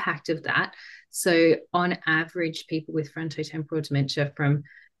impact of that. So on average, people with frontotemporal dementia, from,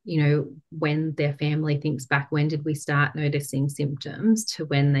 when their family thinks back, when did we start noticing symptoms, to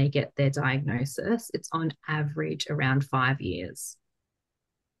when they get their diagnosis, it's on average around 5 years.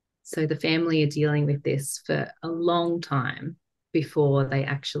 So the family are dealing with this for a long time before they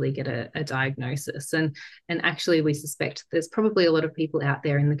actually get a diagnosis. And actually, we suspect there's probably a lot of people out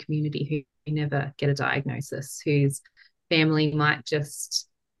there in the community who never get a diagnosis, whose family might just,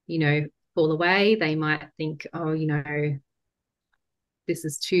 fall away. They might think, oh, this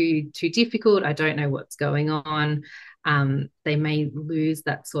is too difficult. I don't know what's going on. They may lose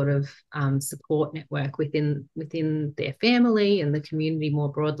that sort of support network within their family and the community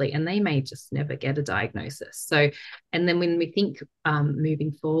more broadly, and they may just never get a diagnosis. So, and then when we think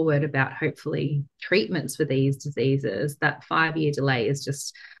moving forward about hopefully treatments for these diseases, that 5-year delay is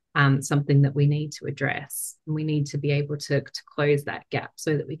just something that we need to address, and we need to be able to close that gap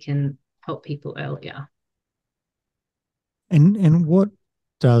so that we can help people earlier. And what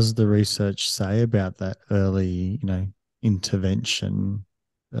does the research say about that early, intervention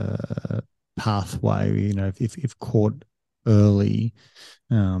pathway? If caught early,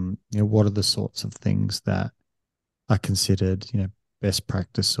 what are the sorts of things that are considered, best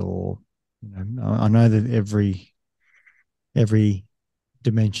practice? Or, I know that every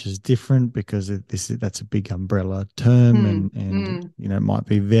dementia is different, because that's a big umbrella term, and it might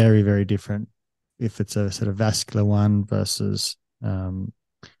be very, very different if it's a sort of vascular one versus other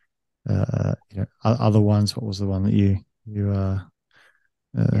ones. What was the one that you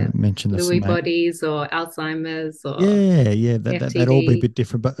mentioned? Lewy bodies or Alzheimer's or that'd all be a bit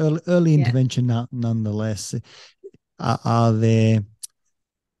different, but early intervention nonetheless. Are there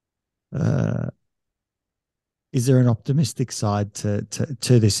is there an optimistic side to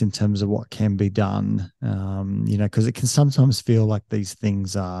this in terms of what can be done? Because it can sometimes feel like these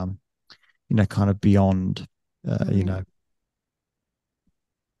things are, kind of beyond,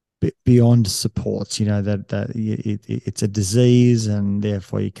 beyond supports, that it's a disease, and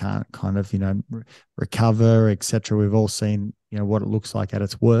therefore you can't kind of, recover, etc. We've all seen, what it looks like at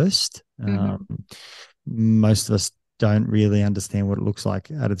its worst. Most of us don't really understand what it looks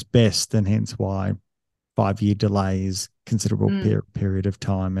like at its best, and hence why 5-year delay is considerable period of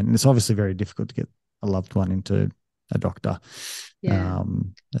time. And it's obviously very difficult to get a loved one into a doctor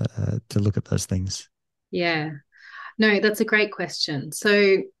to look at those things. Yeah. No, that's a great question.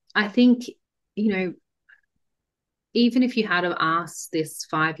 So I think, even if you had have asked this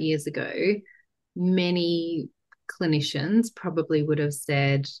 5 years ago, many clinicians probably would have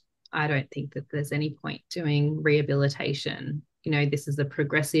said, I don't think that there's any point doing rehabilitation. This is a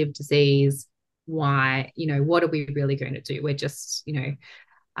progressive disease. Why, what are we really going to do? We're just,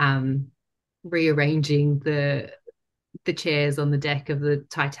 um, rearranging the chairs on the deck of the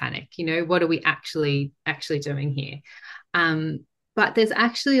Titanic. What are we actually doing here? But there's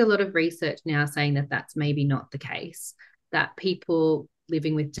actually a lot of research now saying that that's maybe not the case, that people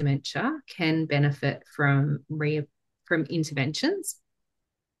living with dementia can benefit from interventions.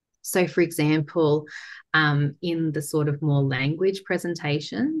 So, for example, in the sort of more language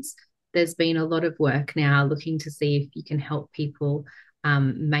presentations, there's been a lot of work now looking to see if you can help people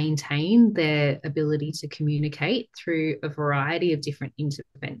maintain their ability to communicate through a variety of different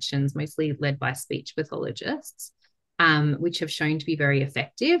interventions, mostly led by speech pathologists, which have shown to be very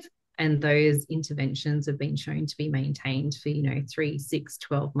effective. And those interventions have been shown to be maintained for, 3, 6,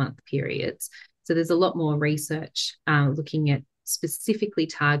 12-month periods. So there's a lot more research looking at specifically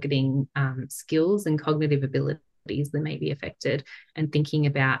targeting skills and cognitive abilities that may be affected, and thinking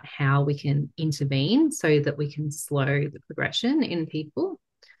about how we can intervene so that we can slow the progression in people.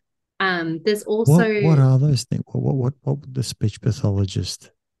 There's also What are those things? What would the speech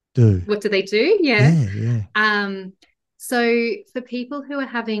pathologist do? what do they do? Yeah. Yeah. So for people who are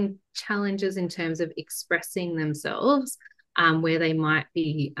having challenges in terms of expressing themselves, where they might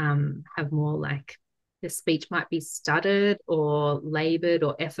be have more like the speech might be stuttered or labored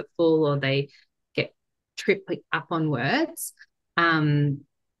or effortful, or they get tripped up on words.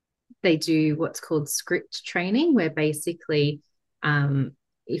 They do what's called script training, where basically,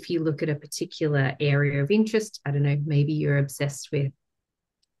 if you look at a particular area of interest, I don't know, maybe you're obsessed with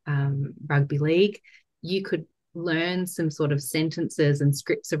rugby league, you could learn some sort of sentences and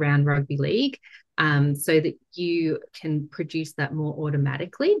scripts around rugby league, so that you can produce that more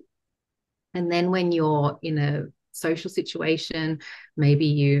automatically. And then when you're in a social situation, maybe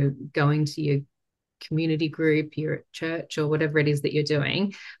you're going to your community group, you're at church or whatever it is that you're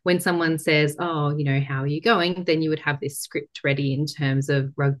doing, when someone says, oh, how are you going? Then you would have this script ready in terms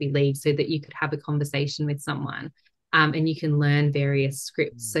of rugby league, so that you could have a conversation with someone. And you can learn various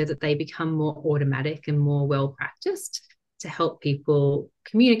scripts so that they become more automatic and more well practiced, to help people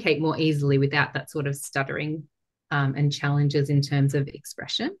communicate more easily without that sort of stuttering and challenges in terms of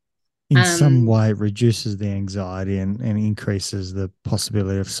expression. In some way, it reduces the anxiety and increases the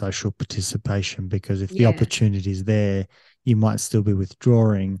possibility of social participation, because if the opportunity is there, you might still be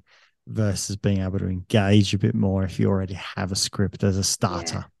withdrawing versus being able to engage a bit more if you already have a script as a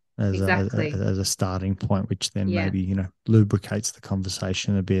starter. Exactly. As a starting point, which then maybe lubricates the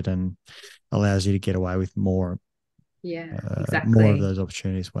conversation a bit and allows you to get away with more more of those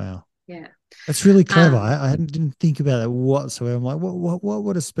opportunities. Wow. Yeah, that's really clever. I didn't think about that whatsoever. I'm like, what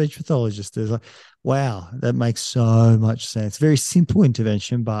would a speech pathologist do? Like, wow, that makes so much sense. Very simple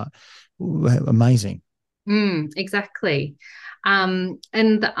intervention, but amazing. Exactly. And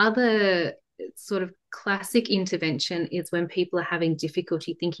the other sort of classic intervention is when people are having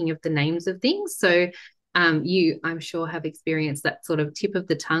difficulty thinking of the names of things. So you, I'm sure, have experienced that sort of tip of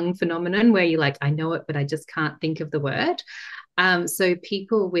the tongue phenomenon, where you're like, I know it, but I just can't think of the word. So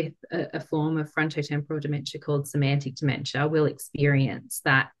people with a form of frontotemporal dementia called semantic dementia will experience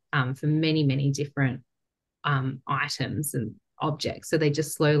that for many, many different items and objects. So they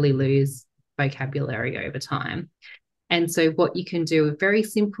just slowly lose vocabulary over time. And so what you can do are very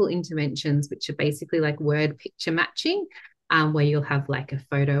simple interventions, which are basically like word picture matching, where you'll have like a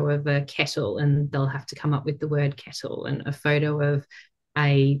photo of a kettle and they'll have to come up with the word kettle, and a photo of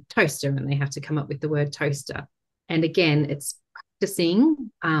a toaster and they have to come up with the word toaster. And again, it's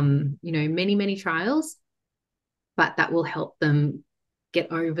practicing, many, many trials, but that will help them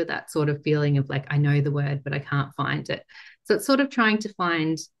get over that sort of feeling of like, I know the word, but I can't find it. So it's sort of trying to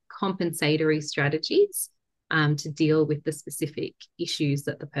find compensatory strategies to deal with the specific issues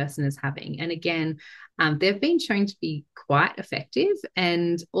that the person is having. And again, they've been shown to be quite effective.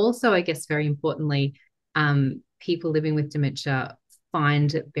 And also, I guess, very importantly, people living with dementia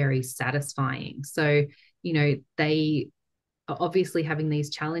find it very satisfying. So, they are obviously having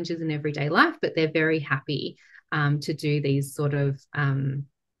these challenges in everyday life, but they're very happy to do these sort of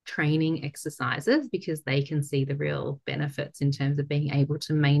training exercises, because they can see the real benefits in terms of being able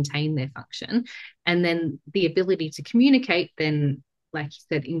to maintain their function. And then the ability to communicate then, like you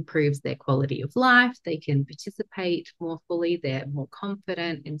said, improves their quality of life. They can participate more fully. They're more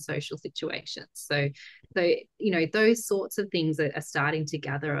confident in social situations. So those sorts of things are starting to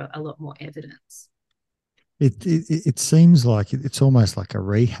gather a lot more evidence. it seems like it's almost like a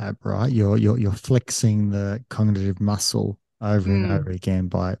rehab, right? You're flexing the cognitive muscle over and over Mm, again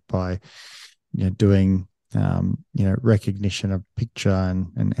by doing recognition of picture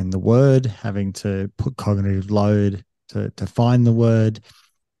and the word, having to put cognitive load to find the word.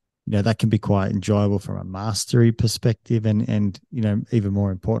 That can be quite enjoyable from a mastery perspective, and even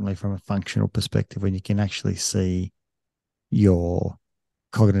more importantly from a functional perspective, when you can actually see your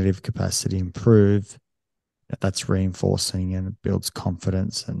cognitive capacity improve. That's reinforcing and it builds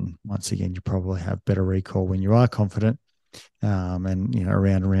confidence. And once again, you probably have better recall when you are confident. And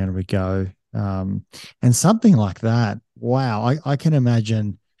around and around we go. And something like that, wow, I can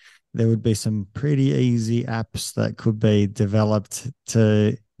imagine there would be some pretty easy apps that could be developed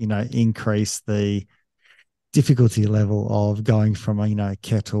to increase the difficulty level of going from a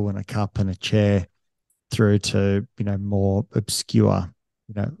kettle and a cup and a chair through to more obscure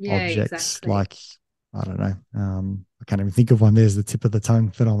yeah, objects exactly. like, I don't know. I can't even think of one. There's the tip of the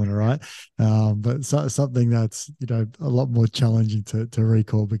tongue phenomena, right? But something that's a lot more challenging to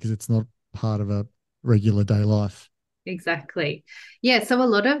recall because it's not part of a regular day life. Exactly. Yeah. So a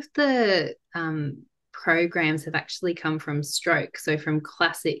lot of the programs have actually come from stroke, so from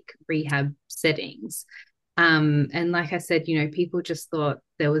classic rehab settings. And like I said, people just thought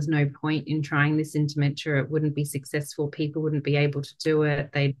there was no point in trying this in dementia. It wouldn't be successful. People wouldn't be able to do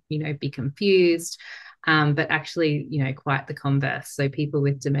it. They'd, be confused. But actually, quite the converse. So people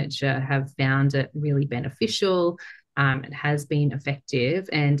with dementia have found it really beneficial. It has been effective.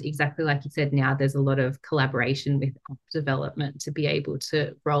 And exactly like you said, now there's a lot of collaboration with development to be able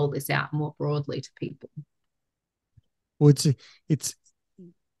to roll this out more broadly to people. Well, it's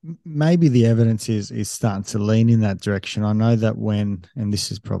maybe the evidence is starting to lean in that direction. I know that and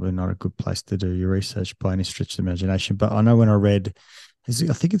this is probably not a good place to do your research by any stretch of the imagination, but I know when I read, I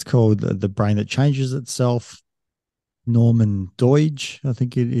think it's called The Brain That Changes Itself. Norman Doidge, I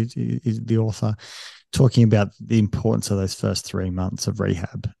think it is the author, talking about the importance of those first 3 months of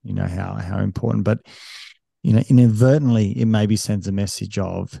rehab. How important, but inadvertently it maybe sends a message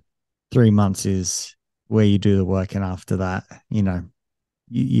of 3 months is where you do the work, and after that,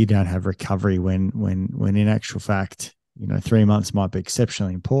 you don't have recovery. When in actual fact, 3 months might be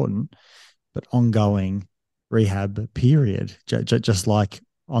exceptionally important, but ongoing rehab period, just like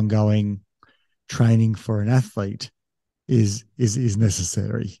ongoing training for an athlete is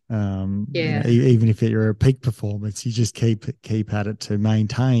necessary. Yeah. Even if you're a peak performance, you just keep at it to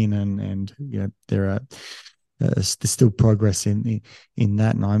maintain, and there are there's still progress in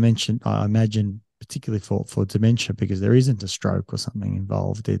that. And I imagine particularly for dementia, because there isn't a stroke or something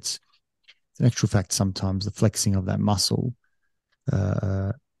involved. It's in actual fact sometimes the flexing of that muscle,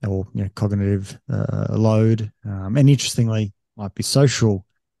 uh, or cognitive load, and interestingly might be social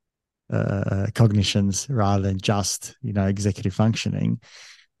cognitions rather than just executive functioning.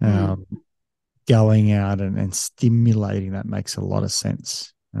 Mm, um, Going out and stimulating that makes a lot of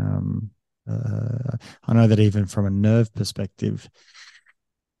sense. I know that even from a nerve perspective,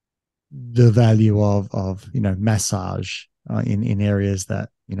 the value of massage in areas that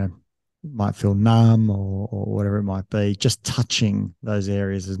might feel numb, or whatever it might be, just touching those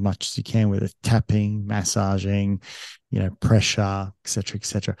areas as much as you can with it, tapping, massaging, pressure, etc.,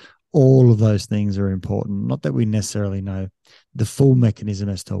 etc. All of those things are important. Not that we necessarily know the full mechanism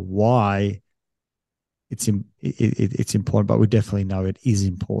as to why it's important, but we definitely know it is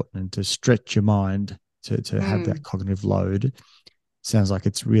important. And to stretch your mind to have that mm, cognitive load sounds like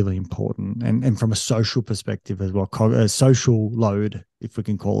it's really important. And from a social perspective as well, a social load, if we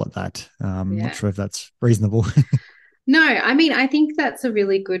can call it that. Not yeah. sure if that's reasonable. No, I mean, I think that's a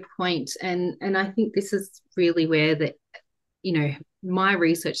really good point. And I think this is really where my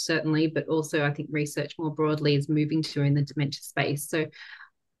research certainly, but also I think research more broadly is moving to in the dementia space. So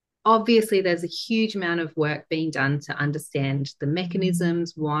obviously there's a huge amount of work being done to understand the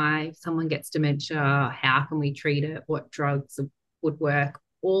mechanisms, why someone gets dementia, how can we treat it, what drugs would work.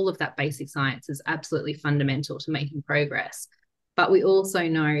 All of that basic science is absolutely fundamental to making progress. But we also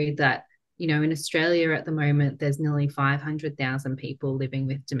know that in Australia at the moment, there's nearly 500,000 people living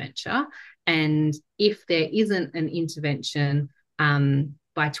with dementia. And if there isn't an intervention,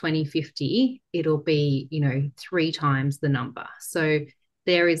 by 2050, it'll be, 3 times the number. So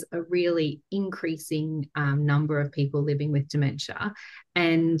there is a really increasing number of people living with dementia.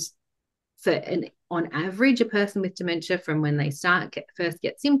 And on average, a person with dementia from when they first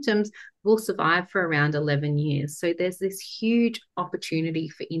get symptoms will survive for around 11 years. So there's this huge opportunity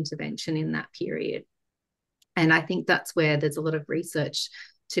for intervention in that period. And I think that's where there's a lot of research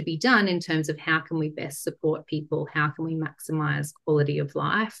to be done in terms of how can we best support people, how can we maximize quality of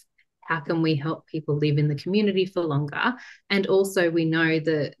life, how can we help people live in the community for longer? And also we know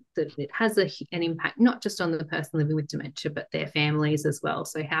that it has an impact not just on the person living with dementia, but their families as well.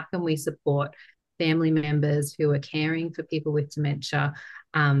 So how can we support family members who are caring for people with dementia,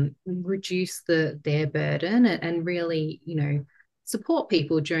 reduce their burden, and really, support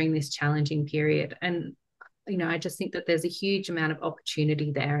people during this challenging period? And I just think that there's a huge amount of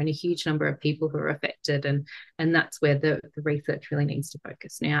opportunity there and a huge number of people who are affected, and that's where the research really needs to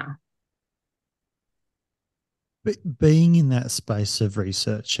focus now. But being in that space of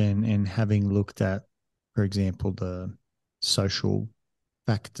research and having looked at, for example, the social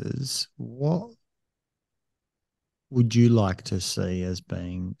factors, what would you like to see as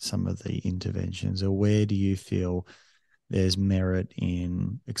being some of the interventions, or where do you feel there's merit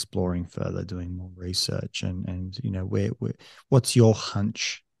in exploring further, doing more research, and where what's your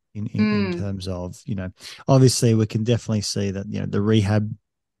hunch in terms of, obviously we can definitely see that the rehab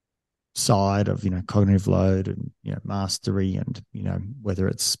side of cognitive load and mastery, and whether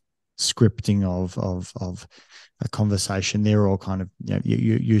it's scripting of a conversation, they're all kind of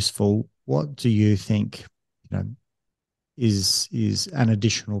useful. What do you think is an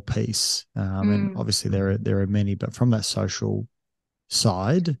additional piece? And obviously there are many, but from that social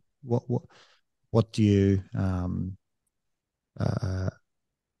side, what do you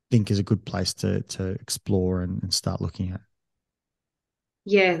think is a good place to explore and start looking at?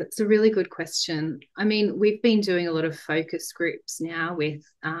 Yeah, that's a really good question. I mean, we've been doing a lot of focus groups now with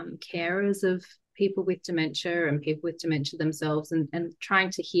carers of people with dementia and people with dementia themselves, and trying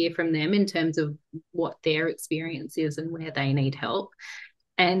to hear from them in terms of what their experience is and where they need help.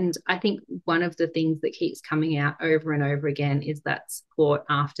 And I think one of the things that keeps coming out over and over again is that support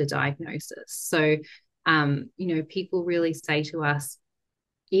after diagnosis. So, people really say to us,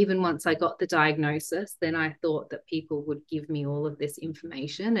 even once I got the diagnosis, then I thought that people would give me all of this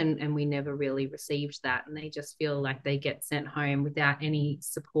information, and we never really received that. And they just feel like they get sent home without any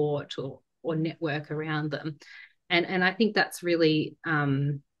support or network around them. And I think that's really,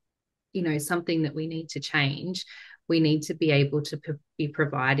 something that we need to change. We need to be able to be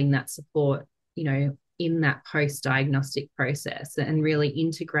providing that support, in that post-diagnostic process, and really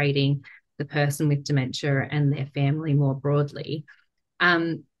integrating the person with dementia and their family more broadly.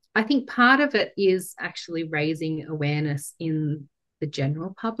 I think part of it is actually raising awareness in the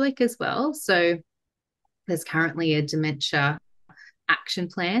general public as well. So there's currently a dementia action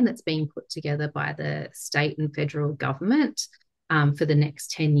plan that's being put together by the state and federal government for the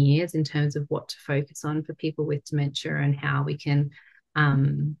next 10 years in terms of what to focus on for people with dementia and how we can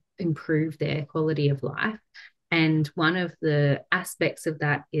improve their quality of life. And one of the aspects of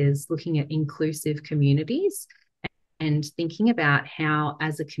that is looking at inclusive communities and thinking about how,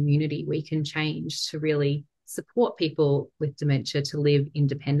 as a community, we can change to really support people with dementia to live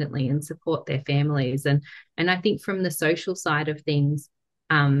independently and support their families. And I think from the social side of things,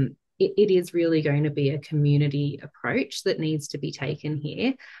 it is really going to be a community approach that needs to be taken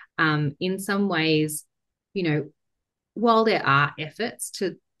here. In some ways, while there are efforts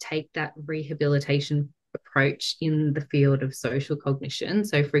to take that rehabilitation approach in the field of social cognition,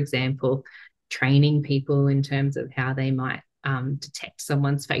 so for example, training people in terms of how they might detect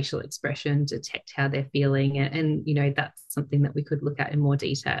someone's facial expression, detect how they're feeling, and that's something that we could look at in more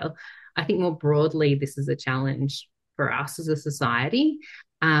detail. I think more broadly, this is a challenge for us as a society.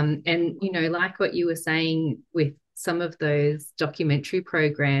 And like what you were saying with some of those documentary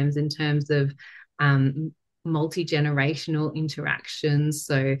programs in terms of multi-generational interactions.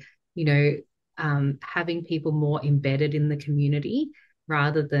 So, having people more embedded in the community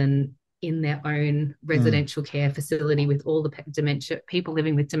rather than in their own residential care facility with all the dementia, people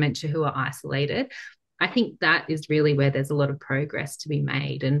living with dementia who are isolated. I think that is really where there's a lot of progress to be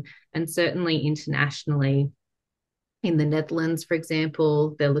made. And certainly internationally, in the Netherlands, for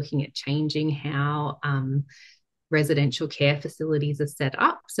example, they're looking at changing how residential care facilities are set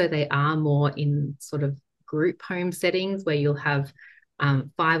up. So they are more in sort of group home settings where you'll have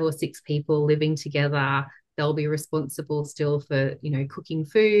 5 or 6 people living together. They'll be responsible still for, cooking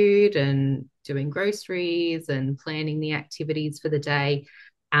food and doing groceries and planning the activities for the day,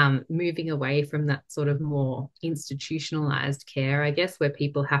 moving away from that sort of more institutionalized care, I guess, where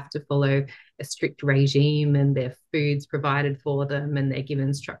people have to follow a strict regime and their food's provided for them and they're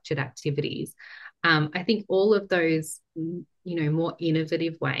given structured activities. I think all of those, more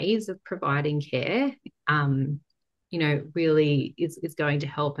innovative ways of providing care, really is going to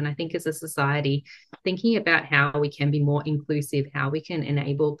help. And I think as a society, thinking about how we can be more inclusive, how we can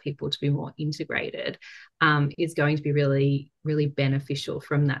enable people to be more integrated, is going to be really, really beneficial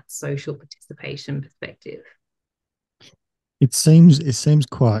from that social participation perspective. it seems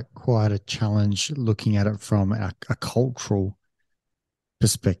quite a challenge looking at it from a cultural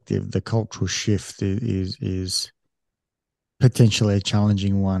perspective. The cultural shift is potentially a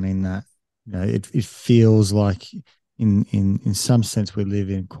challenging one in that it feels like in some sense we live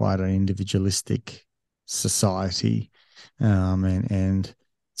in quite an individualistic society, and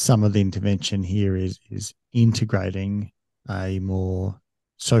some of the intervention here is integrating a more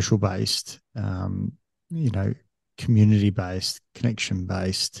social based, you know, community based, connection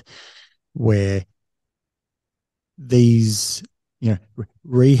based, where these,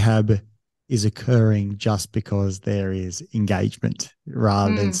 rehab is occurring just because there is engagement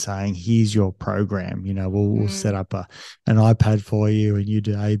rather than Mm, saying, here's your program, we'll set mm, up an iPad for you and you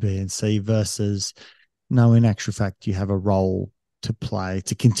do A, B, and C versus no, in actual fact, you have a role to play,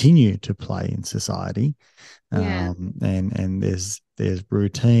 to continue to play in society. yeah, And there's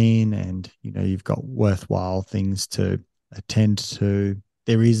routine, and you've got worthwhile things to attend to.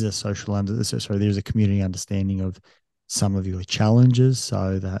 There is a there's a community understanding of some of your challenges,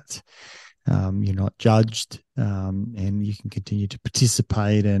 so that you're not judged, and you can continue to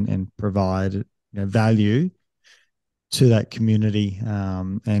participate and provide value to that community,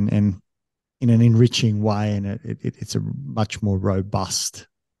 and in an enriching way, and it's a much more robust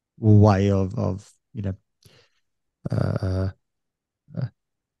way of uh, uh,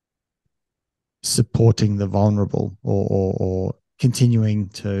 supporting the vulnerable, or continuing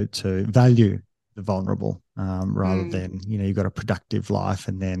to value the vulnerable, rather mm, than you've got a productive life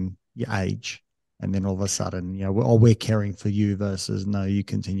and then you age, and then all of a sudden we're caring for you versus no, you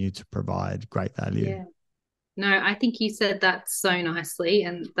continue to provide great value. yeah. No, I think you said that so nicely,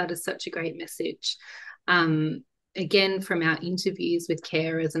 and that is such a great message. Um, Again, from our interviews with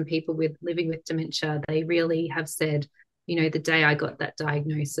carers and people with living with dementia, they really have said, the day I got that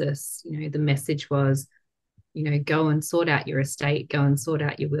diagnosis, the message was, go and sort out your estate, go and sort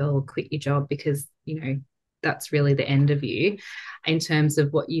out your will, quit your job, because, that's really the end of you in terms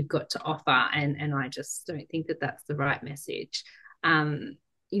of what you've got to offer. And I just don't think that that's the right message. Um,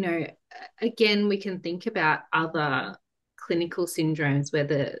 you know, Again, we can think about other clinical syndromes where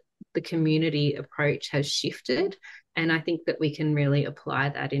the community approach has shifted. And I think that we can really apply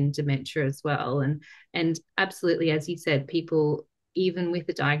that in dementia as well. And absolutely, as you said, people even with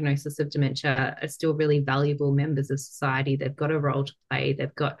the diagnosis of dementia are still really valuable members of society. They've got a role to play.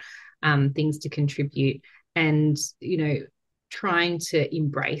 They've got things to contribute, and trying to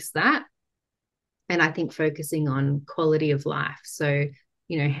embrace that. And I think focusing on quality of life. So,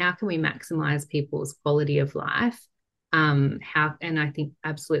 how can we maximize people's quality of life? How, and I think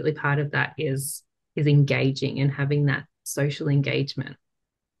absolutely part of that is engaging and having that social engagement.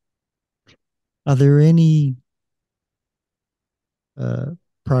 Are there any uh,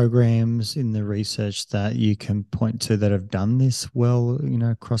 programs in the research that you can point to that have done this well,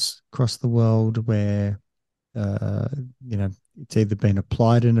 across the world, where uh, it's either been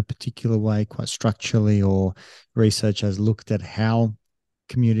applied in a particular way, quite structurally, or research has looked at how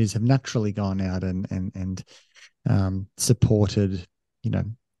communities have naturally gone out and supported, you know,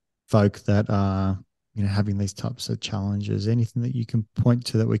 folk that are having these types of challenges. Anything that you can point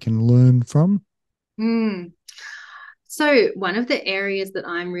to that we can learn from? Mm. So, one of the areas that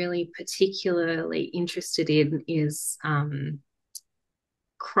I'm really particularly interested in is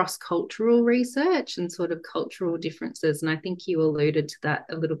cross cultural research and sort of cultural differences. And I think you alluded to that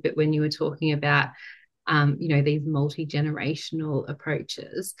a little bit when you were talking about, these multi generational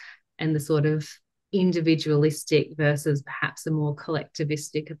approaches and the sort of individualistic versus perhaps a more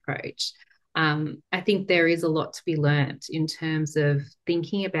collectivistic approach. I think there is a lot to be learnt in terms of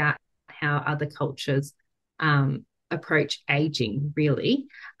thinking about how other cultures approach aging, really.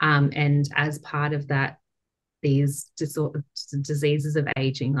 And as part of that, these diseases of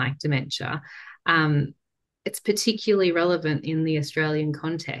aging like dementia. Um, it's particularly relevant in the Australian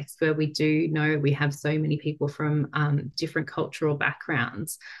context where we do know we have so many people from different cultural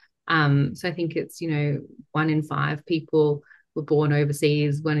backgrounds. So I think it's, 1 in 5 people were born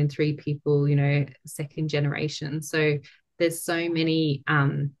overseas, 1 in 3 people, second generation. So there's so many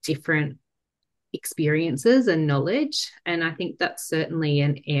different experiences and knowledge. And I think that's certainly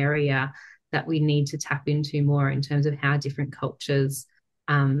an area that we need to tap into more in terms of how different cultures,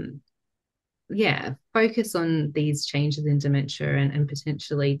 um, focus on these changes in dementia and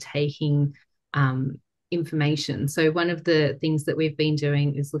potentially taking information. So, one of the things that we've been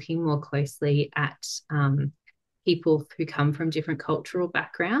doing is looking more closely at people who come from different cultural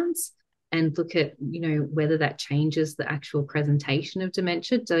backgrounds and look at, whether that changes the actual presentation of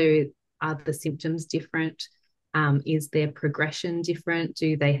dementia. Are the symptoms different? Is their progression different?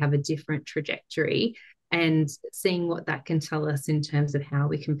 Do they have a different trajectory? and seeing what that can tell us in terms of how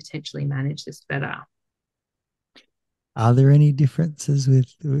we can potentially manage this better. Are there any differences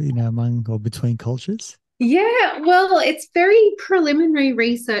with, among or between cultures? Yeah, well, it's very preliminary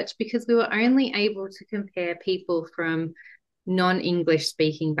research because we were only able to compare people from non-English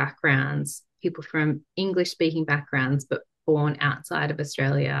speaking backgrounds, people from English speaking backgrounds, but born outside of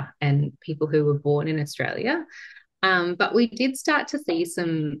Australia, and people who were born in Australia. But we did start to see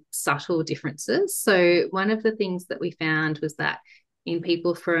some subtle differences. So, one of the things that we found was that in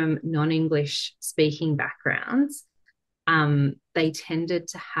people from non English speaking backgrounds, they tended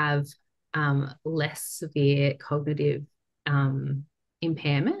to have less severe cognitive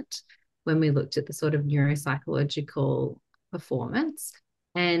impairment when we looked at the sort of neuropsychological performance.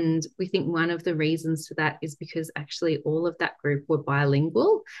 And we think one of the reasons for that is because actually all of that group were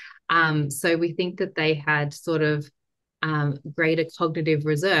bilingual. So we think that they had sort of greater cognitive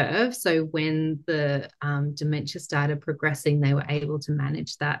reserve. So when the dementia started progressing, they were able to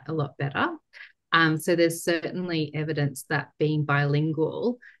manage that a lot better. So there's certainly evidence that being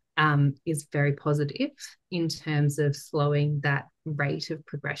bilingual is very positive in terms of slowing that rate of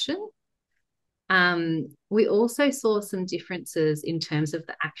progression. We also saw some differences in terms of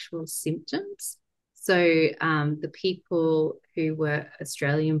the actual symptoms. So the people who were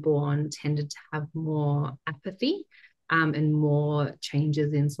Australian born tended to have more apathy and more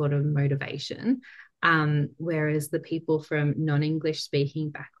changes in sort of motivation, whereas the people from non-English speaking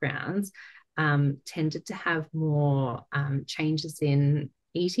backgrounds tended to have more changes in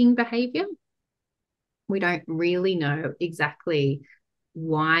eating behavior. We don't really know exactly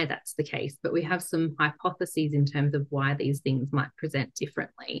why that's the case, but we have some hypotheses in terms of why these things might present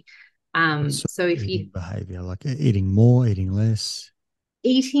differently. So if you behavior, like eating more, eating less,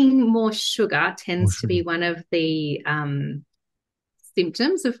 eating more sugar tends to be sugar. one of the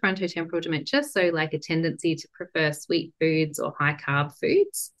symptoms of frontotemporal dementia. So like a tendency to prefer sweet foods or high carb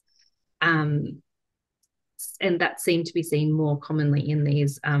foods. And that seemed to be seen more commonly in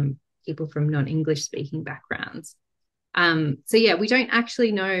these people from non-English speaking backgrounds. So yeah, we don't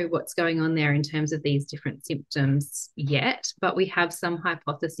actually know what's going on there in terms of these different symptoms yet, but we have some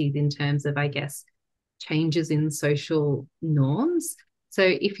hypotheses in terms of, I guess, changes in social norms. So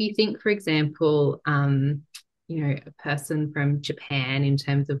if you think, for example, a person from Japan in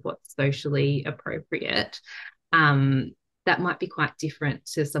terms of what's socially appropriate, that might be quite different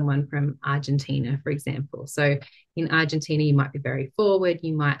to someone from Argentina, for example. So in Argentina, you might be very forward.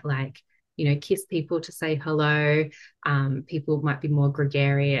 You might kiss people to say hello. People might be more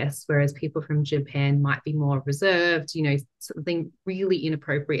gregarious, whereas people from Japan might be more reserved. Something really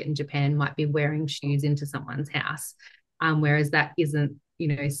inappropriate in Japan might be wearing shoes into someone's house, whereas that isn't,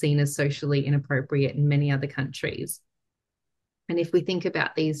 seen as socially inappropriate in many other countries. And if we think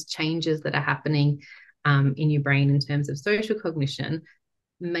about these changes that are happening in your brain in terms of social cognition,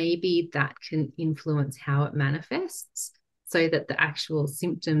 maybe that can influence how it manifests, so that the actual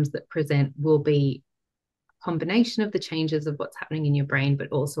symptoms that present will be a combination of the changes of what's happening in your brain, but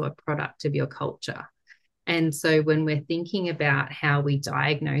also a product of your culture. And so when we're thinking about how we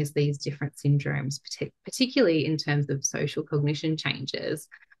diagnose these different syndromes, particularly in terms of social cognition changes,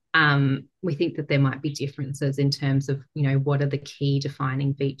 we think that there might be differences in terms of, what are the key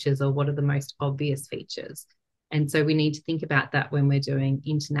defining features or what are the most obvious features. And so we need to think about that when we're doing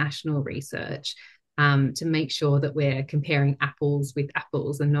international research, to make sure that we're comparing apples with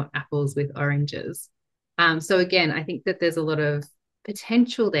apples and not apples with oranges. So again, I think that there's a lot of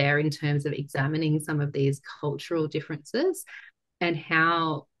potential there in terms of examining some of these cultural differences and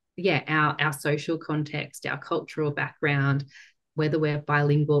how, our social context, our cultural background, whether we're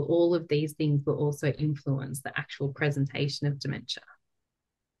bilingual, all of these things will also influence the actual presentation of dementia.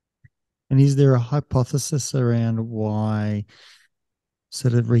 And is there a hypothesis around why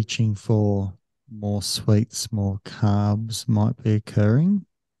sort of reaching for more sweets, more carbs might be occurring?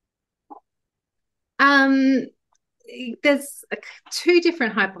 There's two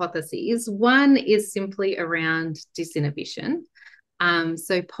different hypotheses. One is simply around disinhibition.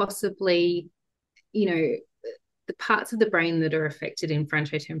 So possibly, the parts of the brain that are affected in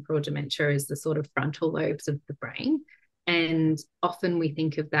frontotemporal dementia is the sort of frontal lobes of the brain. And often we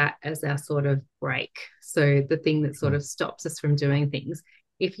think of that as our sort of brake. So the thing that sort of stops us from doing things.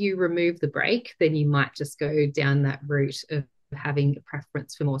 If you remove the brake, then you might just go down that route of having a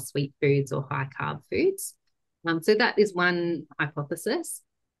preference for more sweet foods or high carb foods. So that is one hypothesis.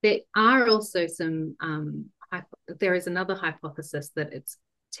 There are also there is another hypothesis that it's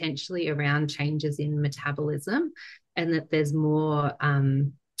potentially around changes in metabolism, and that there's more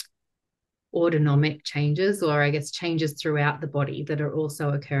autonomic changes, or I guess changes throughout the body that are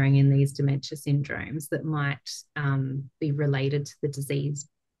also occurring in these dementia syndromes that might be related to the disease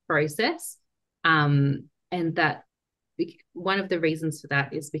process. And that one of the reasons for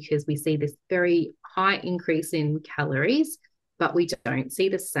that is because we see this very high increase in calories, but we don't see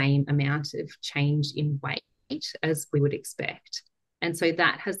the same amount of change in weight as we would expect. And so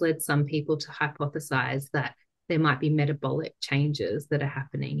that has led some people to hypothesize that there might be metabolic changes that are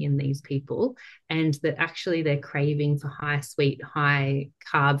happening in these people, and that actually their craving for high sweet, high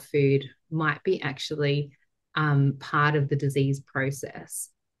carb food might be actually part of the disease process,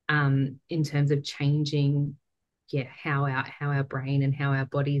 in terms of changing, how our brain and how our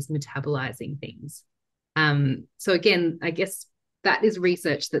body is metabolizing things. So again, I guess that is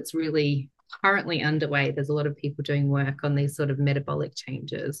research that's really currently underway. There's a lot of people doing work on these sort of metabolic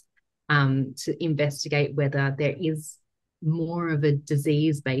changes, to investigate whether there is more of a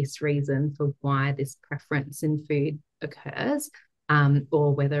disease-based reason for why this preference in food occurs,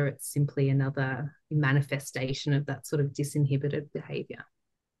 or whether it's simply another manifestation of that sort of disinhibited behavior.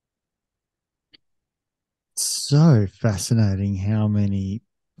 So fascinating how many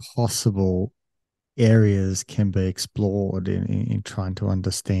possible areas can be explored in trying to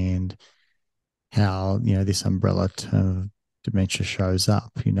understand how, this umbrella term of dementia shows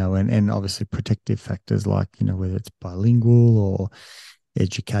up, and obviously protective factors like, whether it's bilingual or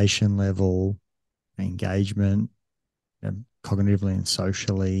education level, engagement, cognitively and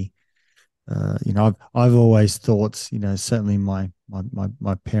socially. I've always thought, certainly my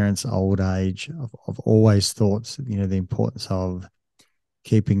parents' old age, I've always thought, the importance of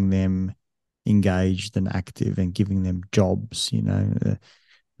keeping them engaged and active and giving them jobs.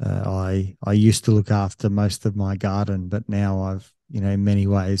 I used to look after most of my garden, but now I've, in many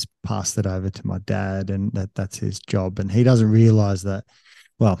ways passed it over to my dad, and that's his job. And he doesn't realize that.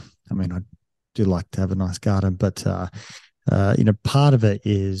 Well, I mean, I do like to have a nice garden, but part of it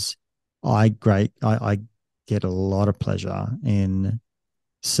is I get a lot of pleasure in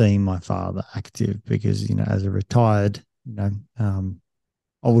seeing my father active, because, as a retired,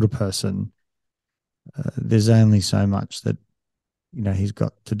 older person, there's only so much that, he's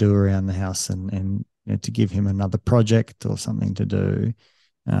got to do around the house, and to give him another project or something to do.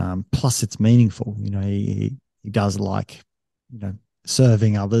 Plus it's meaningful. He does like,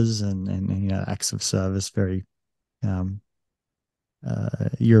 serving others, and acts of service, very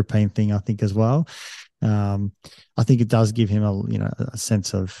European thing, I think, as well. I think it does give him a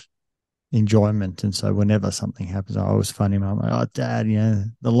sense of enjoyment. And so whenever something happens, I always phone him. I'm like, "Oh, Dad,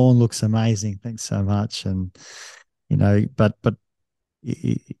 the lawn looks amazing. Thanks so much." And but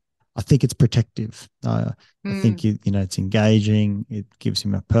I think it's protective. I think it's engaging. It gives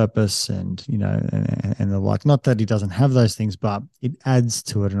him a purpose, and and the like. Not that he doesn't have those things, but it adds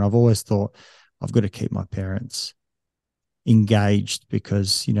to it. And I've always thought I've got to keep my parents engaged,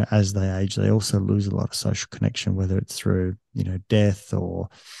 because as they age, they also lose a lot of social connection, whether it's through death, or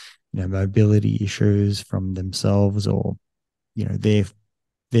mobility issues from themselves, or their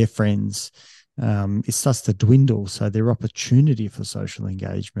friends. It starts to dwindle, so their opportunity for social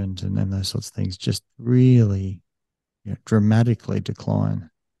engagement and those sorts of things just really dramatically decline.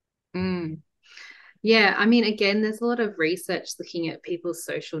 Yeah, I mean, again, there's a lot of research looking at people's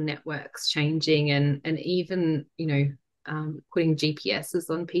social networks changing, and even putting GPSs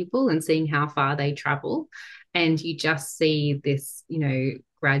on people and seeing how far they travel, and you just see this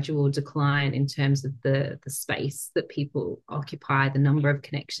gradual decline in terms of the space that people occupy, the number of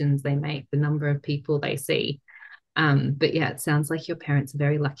connections they make, the number of people they see. But yeah, it sounds like your parents are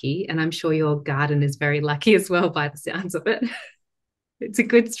very lucky, and I'm sure your garden is very lucky as well by the sounds of it. It's a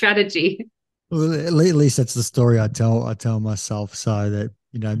good strategy. Well, at least that's the story I tell myself, so that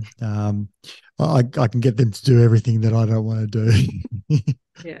I can get them to do everything that I don't want to do.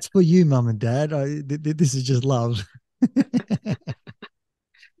 Yeah. It's for you, Mum and Dad. This is just love.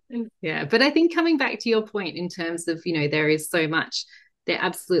 Yeah, but I think coming back to your point in terms of, there is so much, there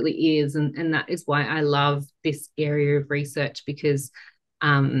absolutely is. And that is why I love this area of research, because,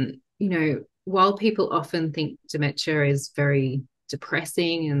 while people often think dementia is very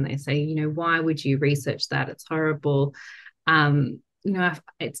depressing, and they say, why would you research that? It's horrible.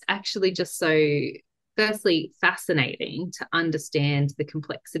 It's actually just so, firstly, fascinating to understand the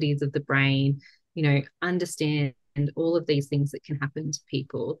complexities of the brain, understand all of these things that can happen to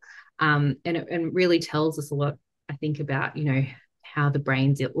people. And it really tells us a lot, I think, about, how the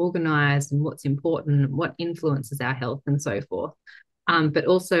brains are organized and what's important and what influences our health and so forth. But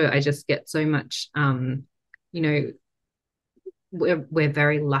also I just get so much, we're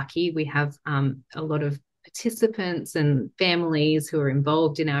very lucky. We have a lot of participants and families who are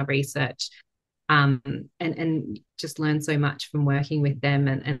involved in our research, and just learn so much from working with them.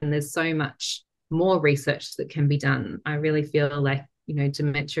 And there's so much more research that can be done. I really feel like,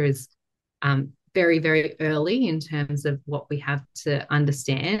 dementia is very, very early in terms of what we have to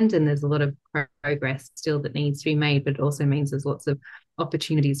understand. And there's a lot of progress still that needs to be made, but it also means there's lots of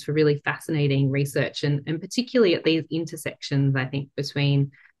opportunities for really fascinating research, and particularly at these intersections, I think,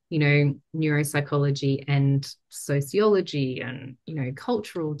 between neuropsychology and sociology, and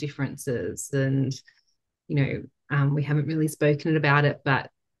cultural differences. And we haven't really spoken about it, but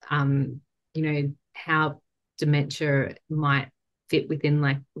how dementia might fit within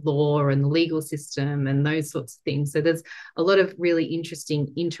like law and the legal system and those sorts of things. So there's a lot of really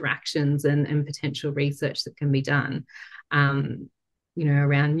interesting interactions and potential research that can be done,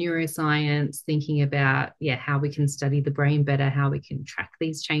 around neuroscience, thinking about, how we can study the brain better, how we can track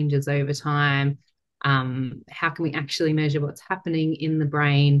these changes over time, how can we actually measure what's happening in the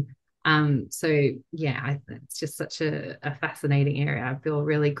brain. It's just such a fascinating area. I feel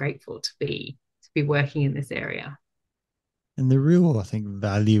really grateful to be working in this area. And the real, I think,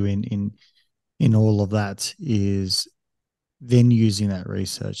 value in all of that is then using that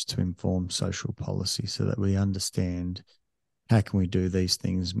research to inform social policy, so that we understand how can we do these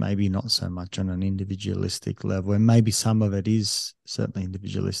things, maybe not so much on an individualistic level, and maybe some of it is certainly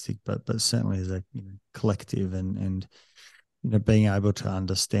individualistic, but certainly as a collective, and being able to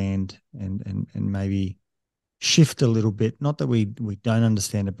understand and maybe shift a little bit. Not that we don't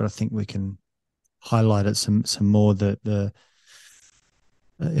understand it, but I think we can highlight it some more, the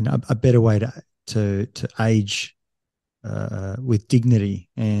a better way to age with dignity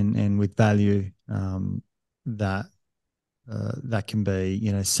and with value, that can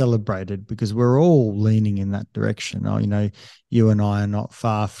be celebrated, because we're all leaning in that direction. You and I are not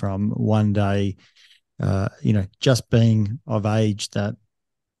far from one day just being of age that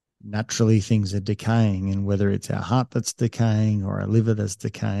naturally things are decaying, and whether it's our heart that's decaying, or our liver that's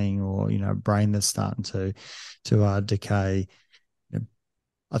decaying, or a brain that's starting to decay.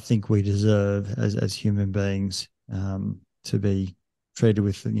 I think we deserve as human beings to be treated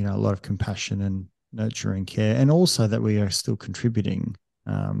with a lot of compassion and nurturing care, and also that we are still contributing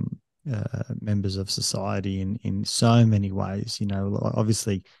members of society in so many ways.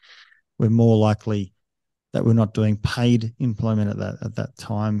 Obviously we're more likely that we're not doing paid employment at that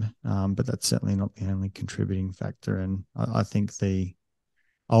time, but that's certainly not the only contributing factor. And I think the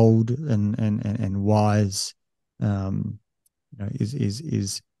old and wise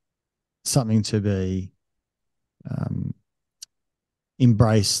is something to be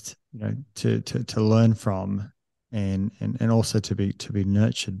embraced, to learn from, and also to be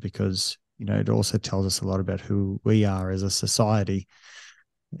nurtured, because it also tells us a lot about who we are as a society,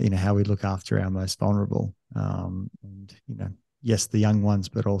 how we look after our most vulnerable, and yes, the young ones,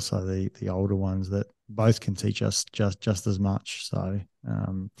 but also the older ones, that both can teach us just as much. So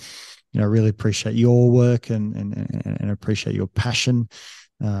I really appreciate your work and appreciate your passion,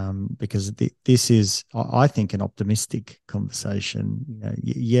 because this is, I think, an optimistic conversation.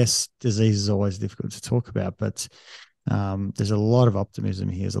 Yes, disease is always difficult to talk about, but there's a lot of optimism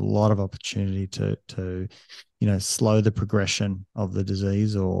here. There's a lot of opportunity to slow the progression of the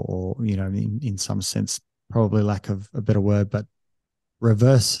disease, or in some sense, probably lack of a better word, but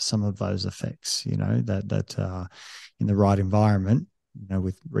reverse some of those effects, that in the right environment,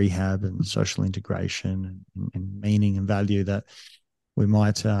 with rehab and social integration and meaning and value, that we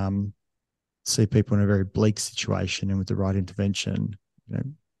might see people in a very bleak situation, and with the right intervention,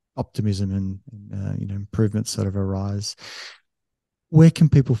 optimism and improvements sort of arise. Where can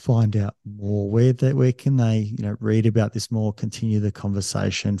people find out more? Where can they read about this more, continue the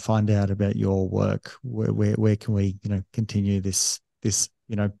conversation, find out about your work? Where can we continue this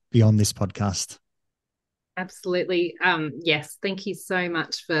beyond this podcast? Absolutely. Yes, thank you so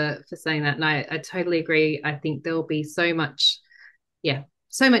much for saying that. And I totally agree. I think there'll be so much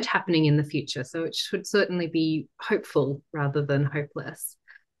happening in the future. So it should certainly be hopeful rather than hopeless.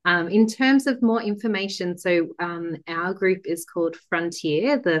 In terms of more information, so our group is called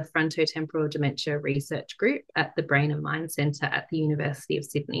Frontier, the Frontotemporal Dementia Research Group at the Brain and Mind Centre at the University of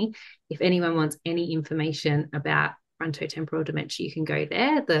Sydney. If anyone wants any information about frontotemporal dementia, you can go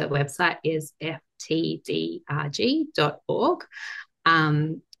there. The website is ftdrg.org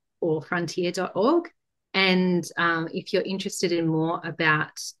or frontier.org. And if you're interested in more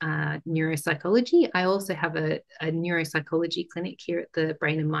about neuropsychology, I also have a neuropsychology clinic here at the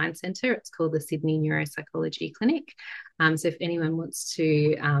Brain and Mind Centre. It's called the Sydney Neuropsychology Clinic. So if anyone wants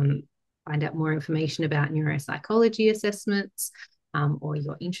to find out more information about neuropsychology assessments, or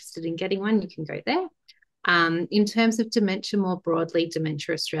you're interested in getting one, you can go there. In terms of dementia more broadly,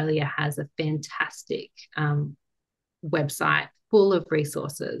 Dementia Australia has a fantastic website full of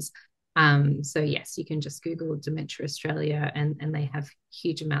resources. So yes, you can just Google Dementia Australia and they have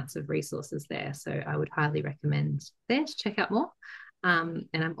huge amounts of resources there. So I would highly recommend there to check out more. And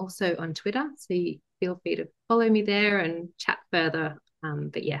I'm also on Twitter, so you feel free to follow me there and chat further.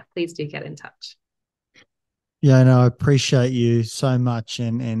 But yeah, please do get in touch. Yeah, no, I appreciate you so much,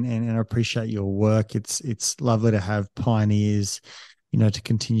 and I appreciate your work. It's lovely to have pioneers, to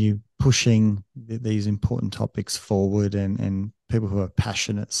continue pushing these important topics forward, and people who are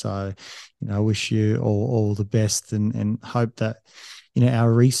passionate. So, I wish you all the best, and hope that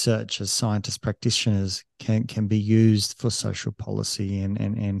our research as scientists practitioners can be used for social policy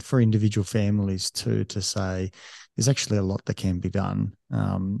and for individual families to say there's actually a lot that can be done,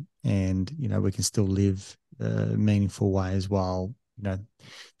 and we can still live a meaningful way as well. There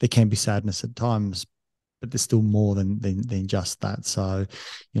can be sadness at times, but there's still more than just that. So,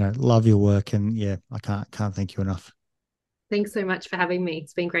 love your work, and yeah, I can't thank you enough. Thanks so much for having me.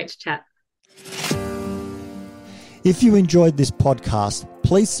 It's been great to chat. If you enjoyed this podcast,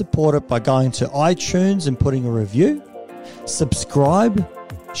 please support it by going to iTunes and putting a review, subscribe,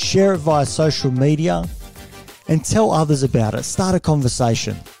 share it via social media, and tell others about it. Start a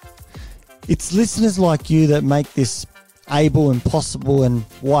conversation. It's listeners like you that make this able and possible, and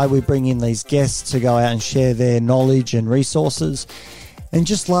why we bring in these guests to go out and share their knowledge and resources. And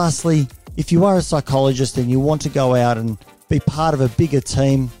just lastly, if you are a psychologist and you want to go out and be part of a bigger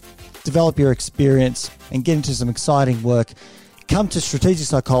team, develop your experience and get into some exciting work, come to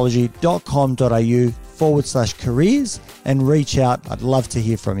strategicpsychology.com.au/careers and reach out. I'd love to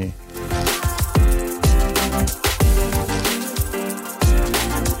hear from you.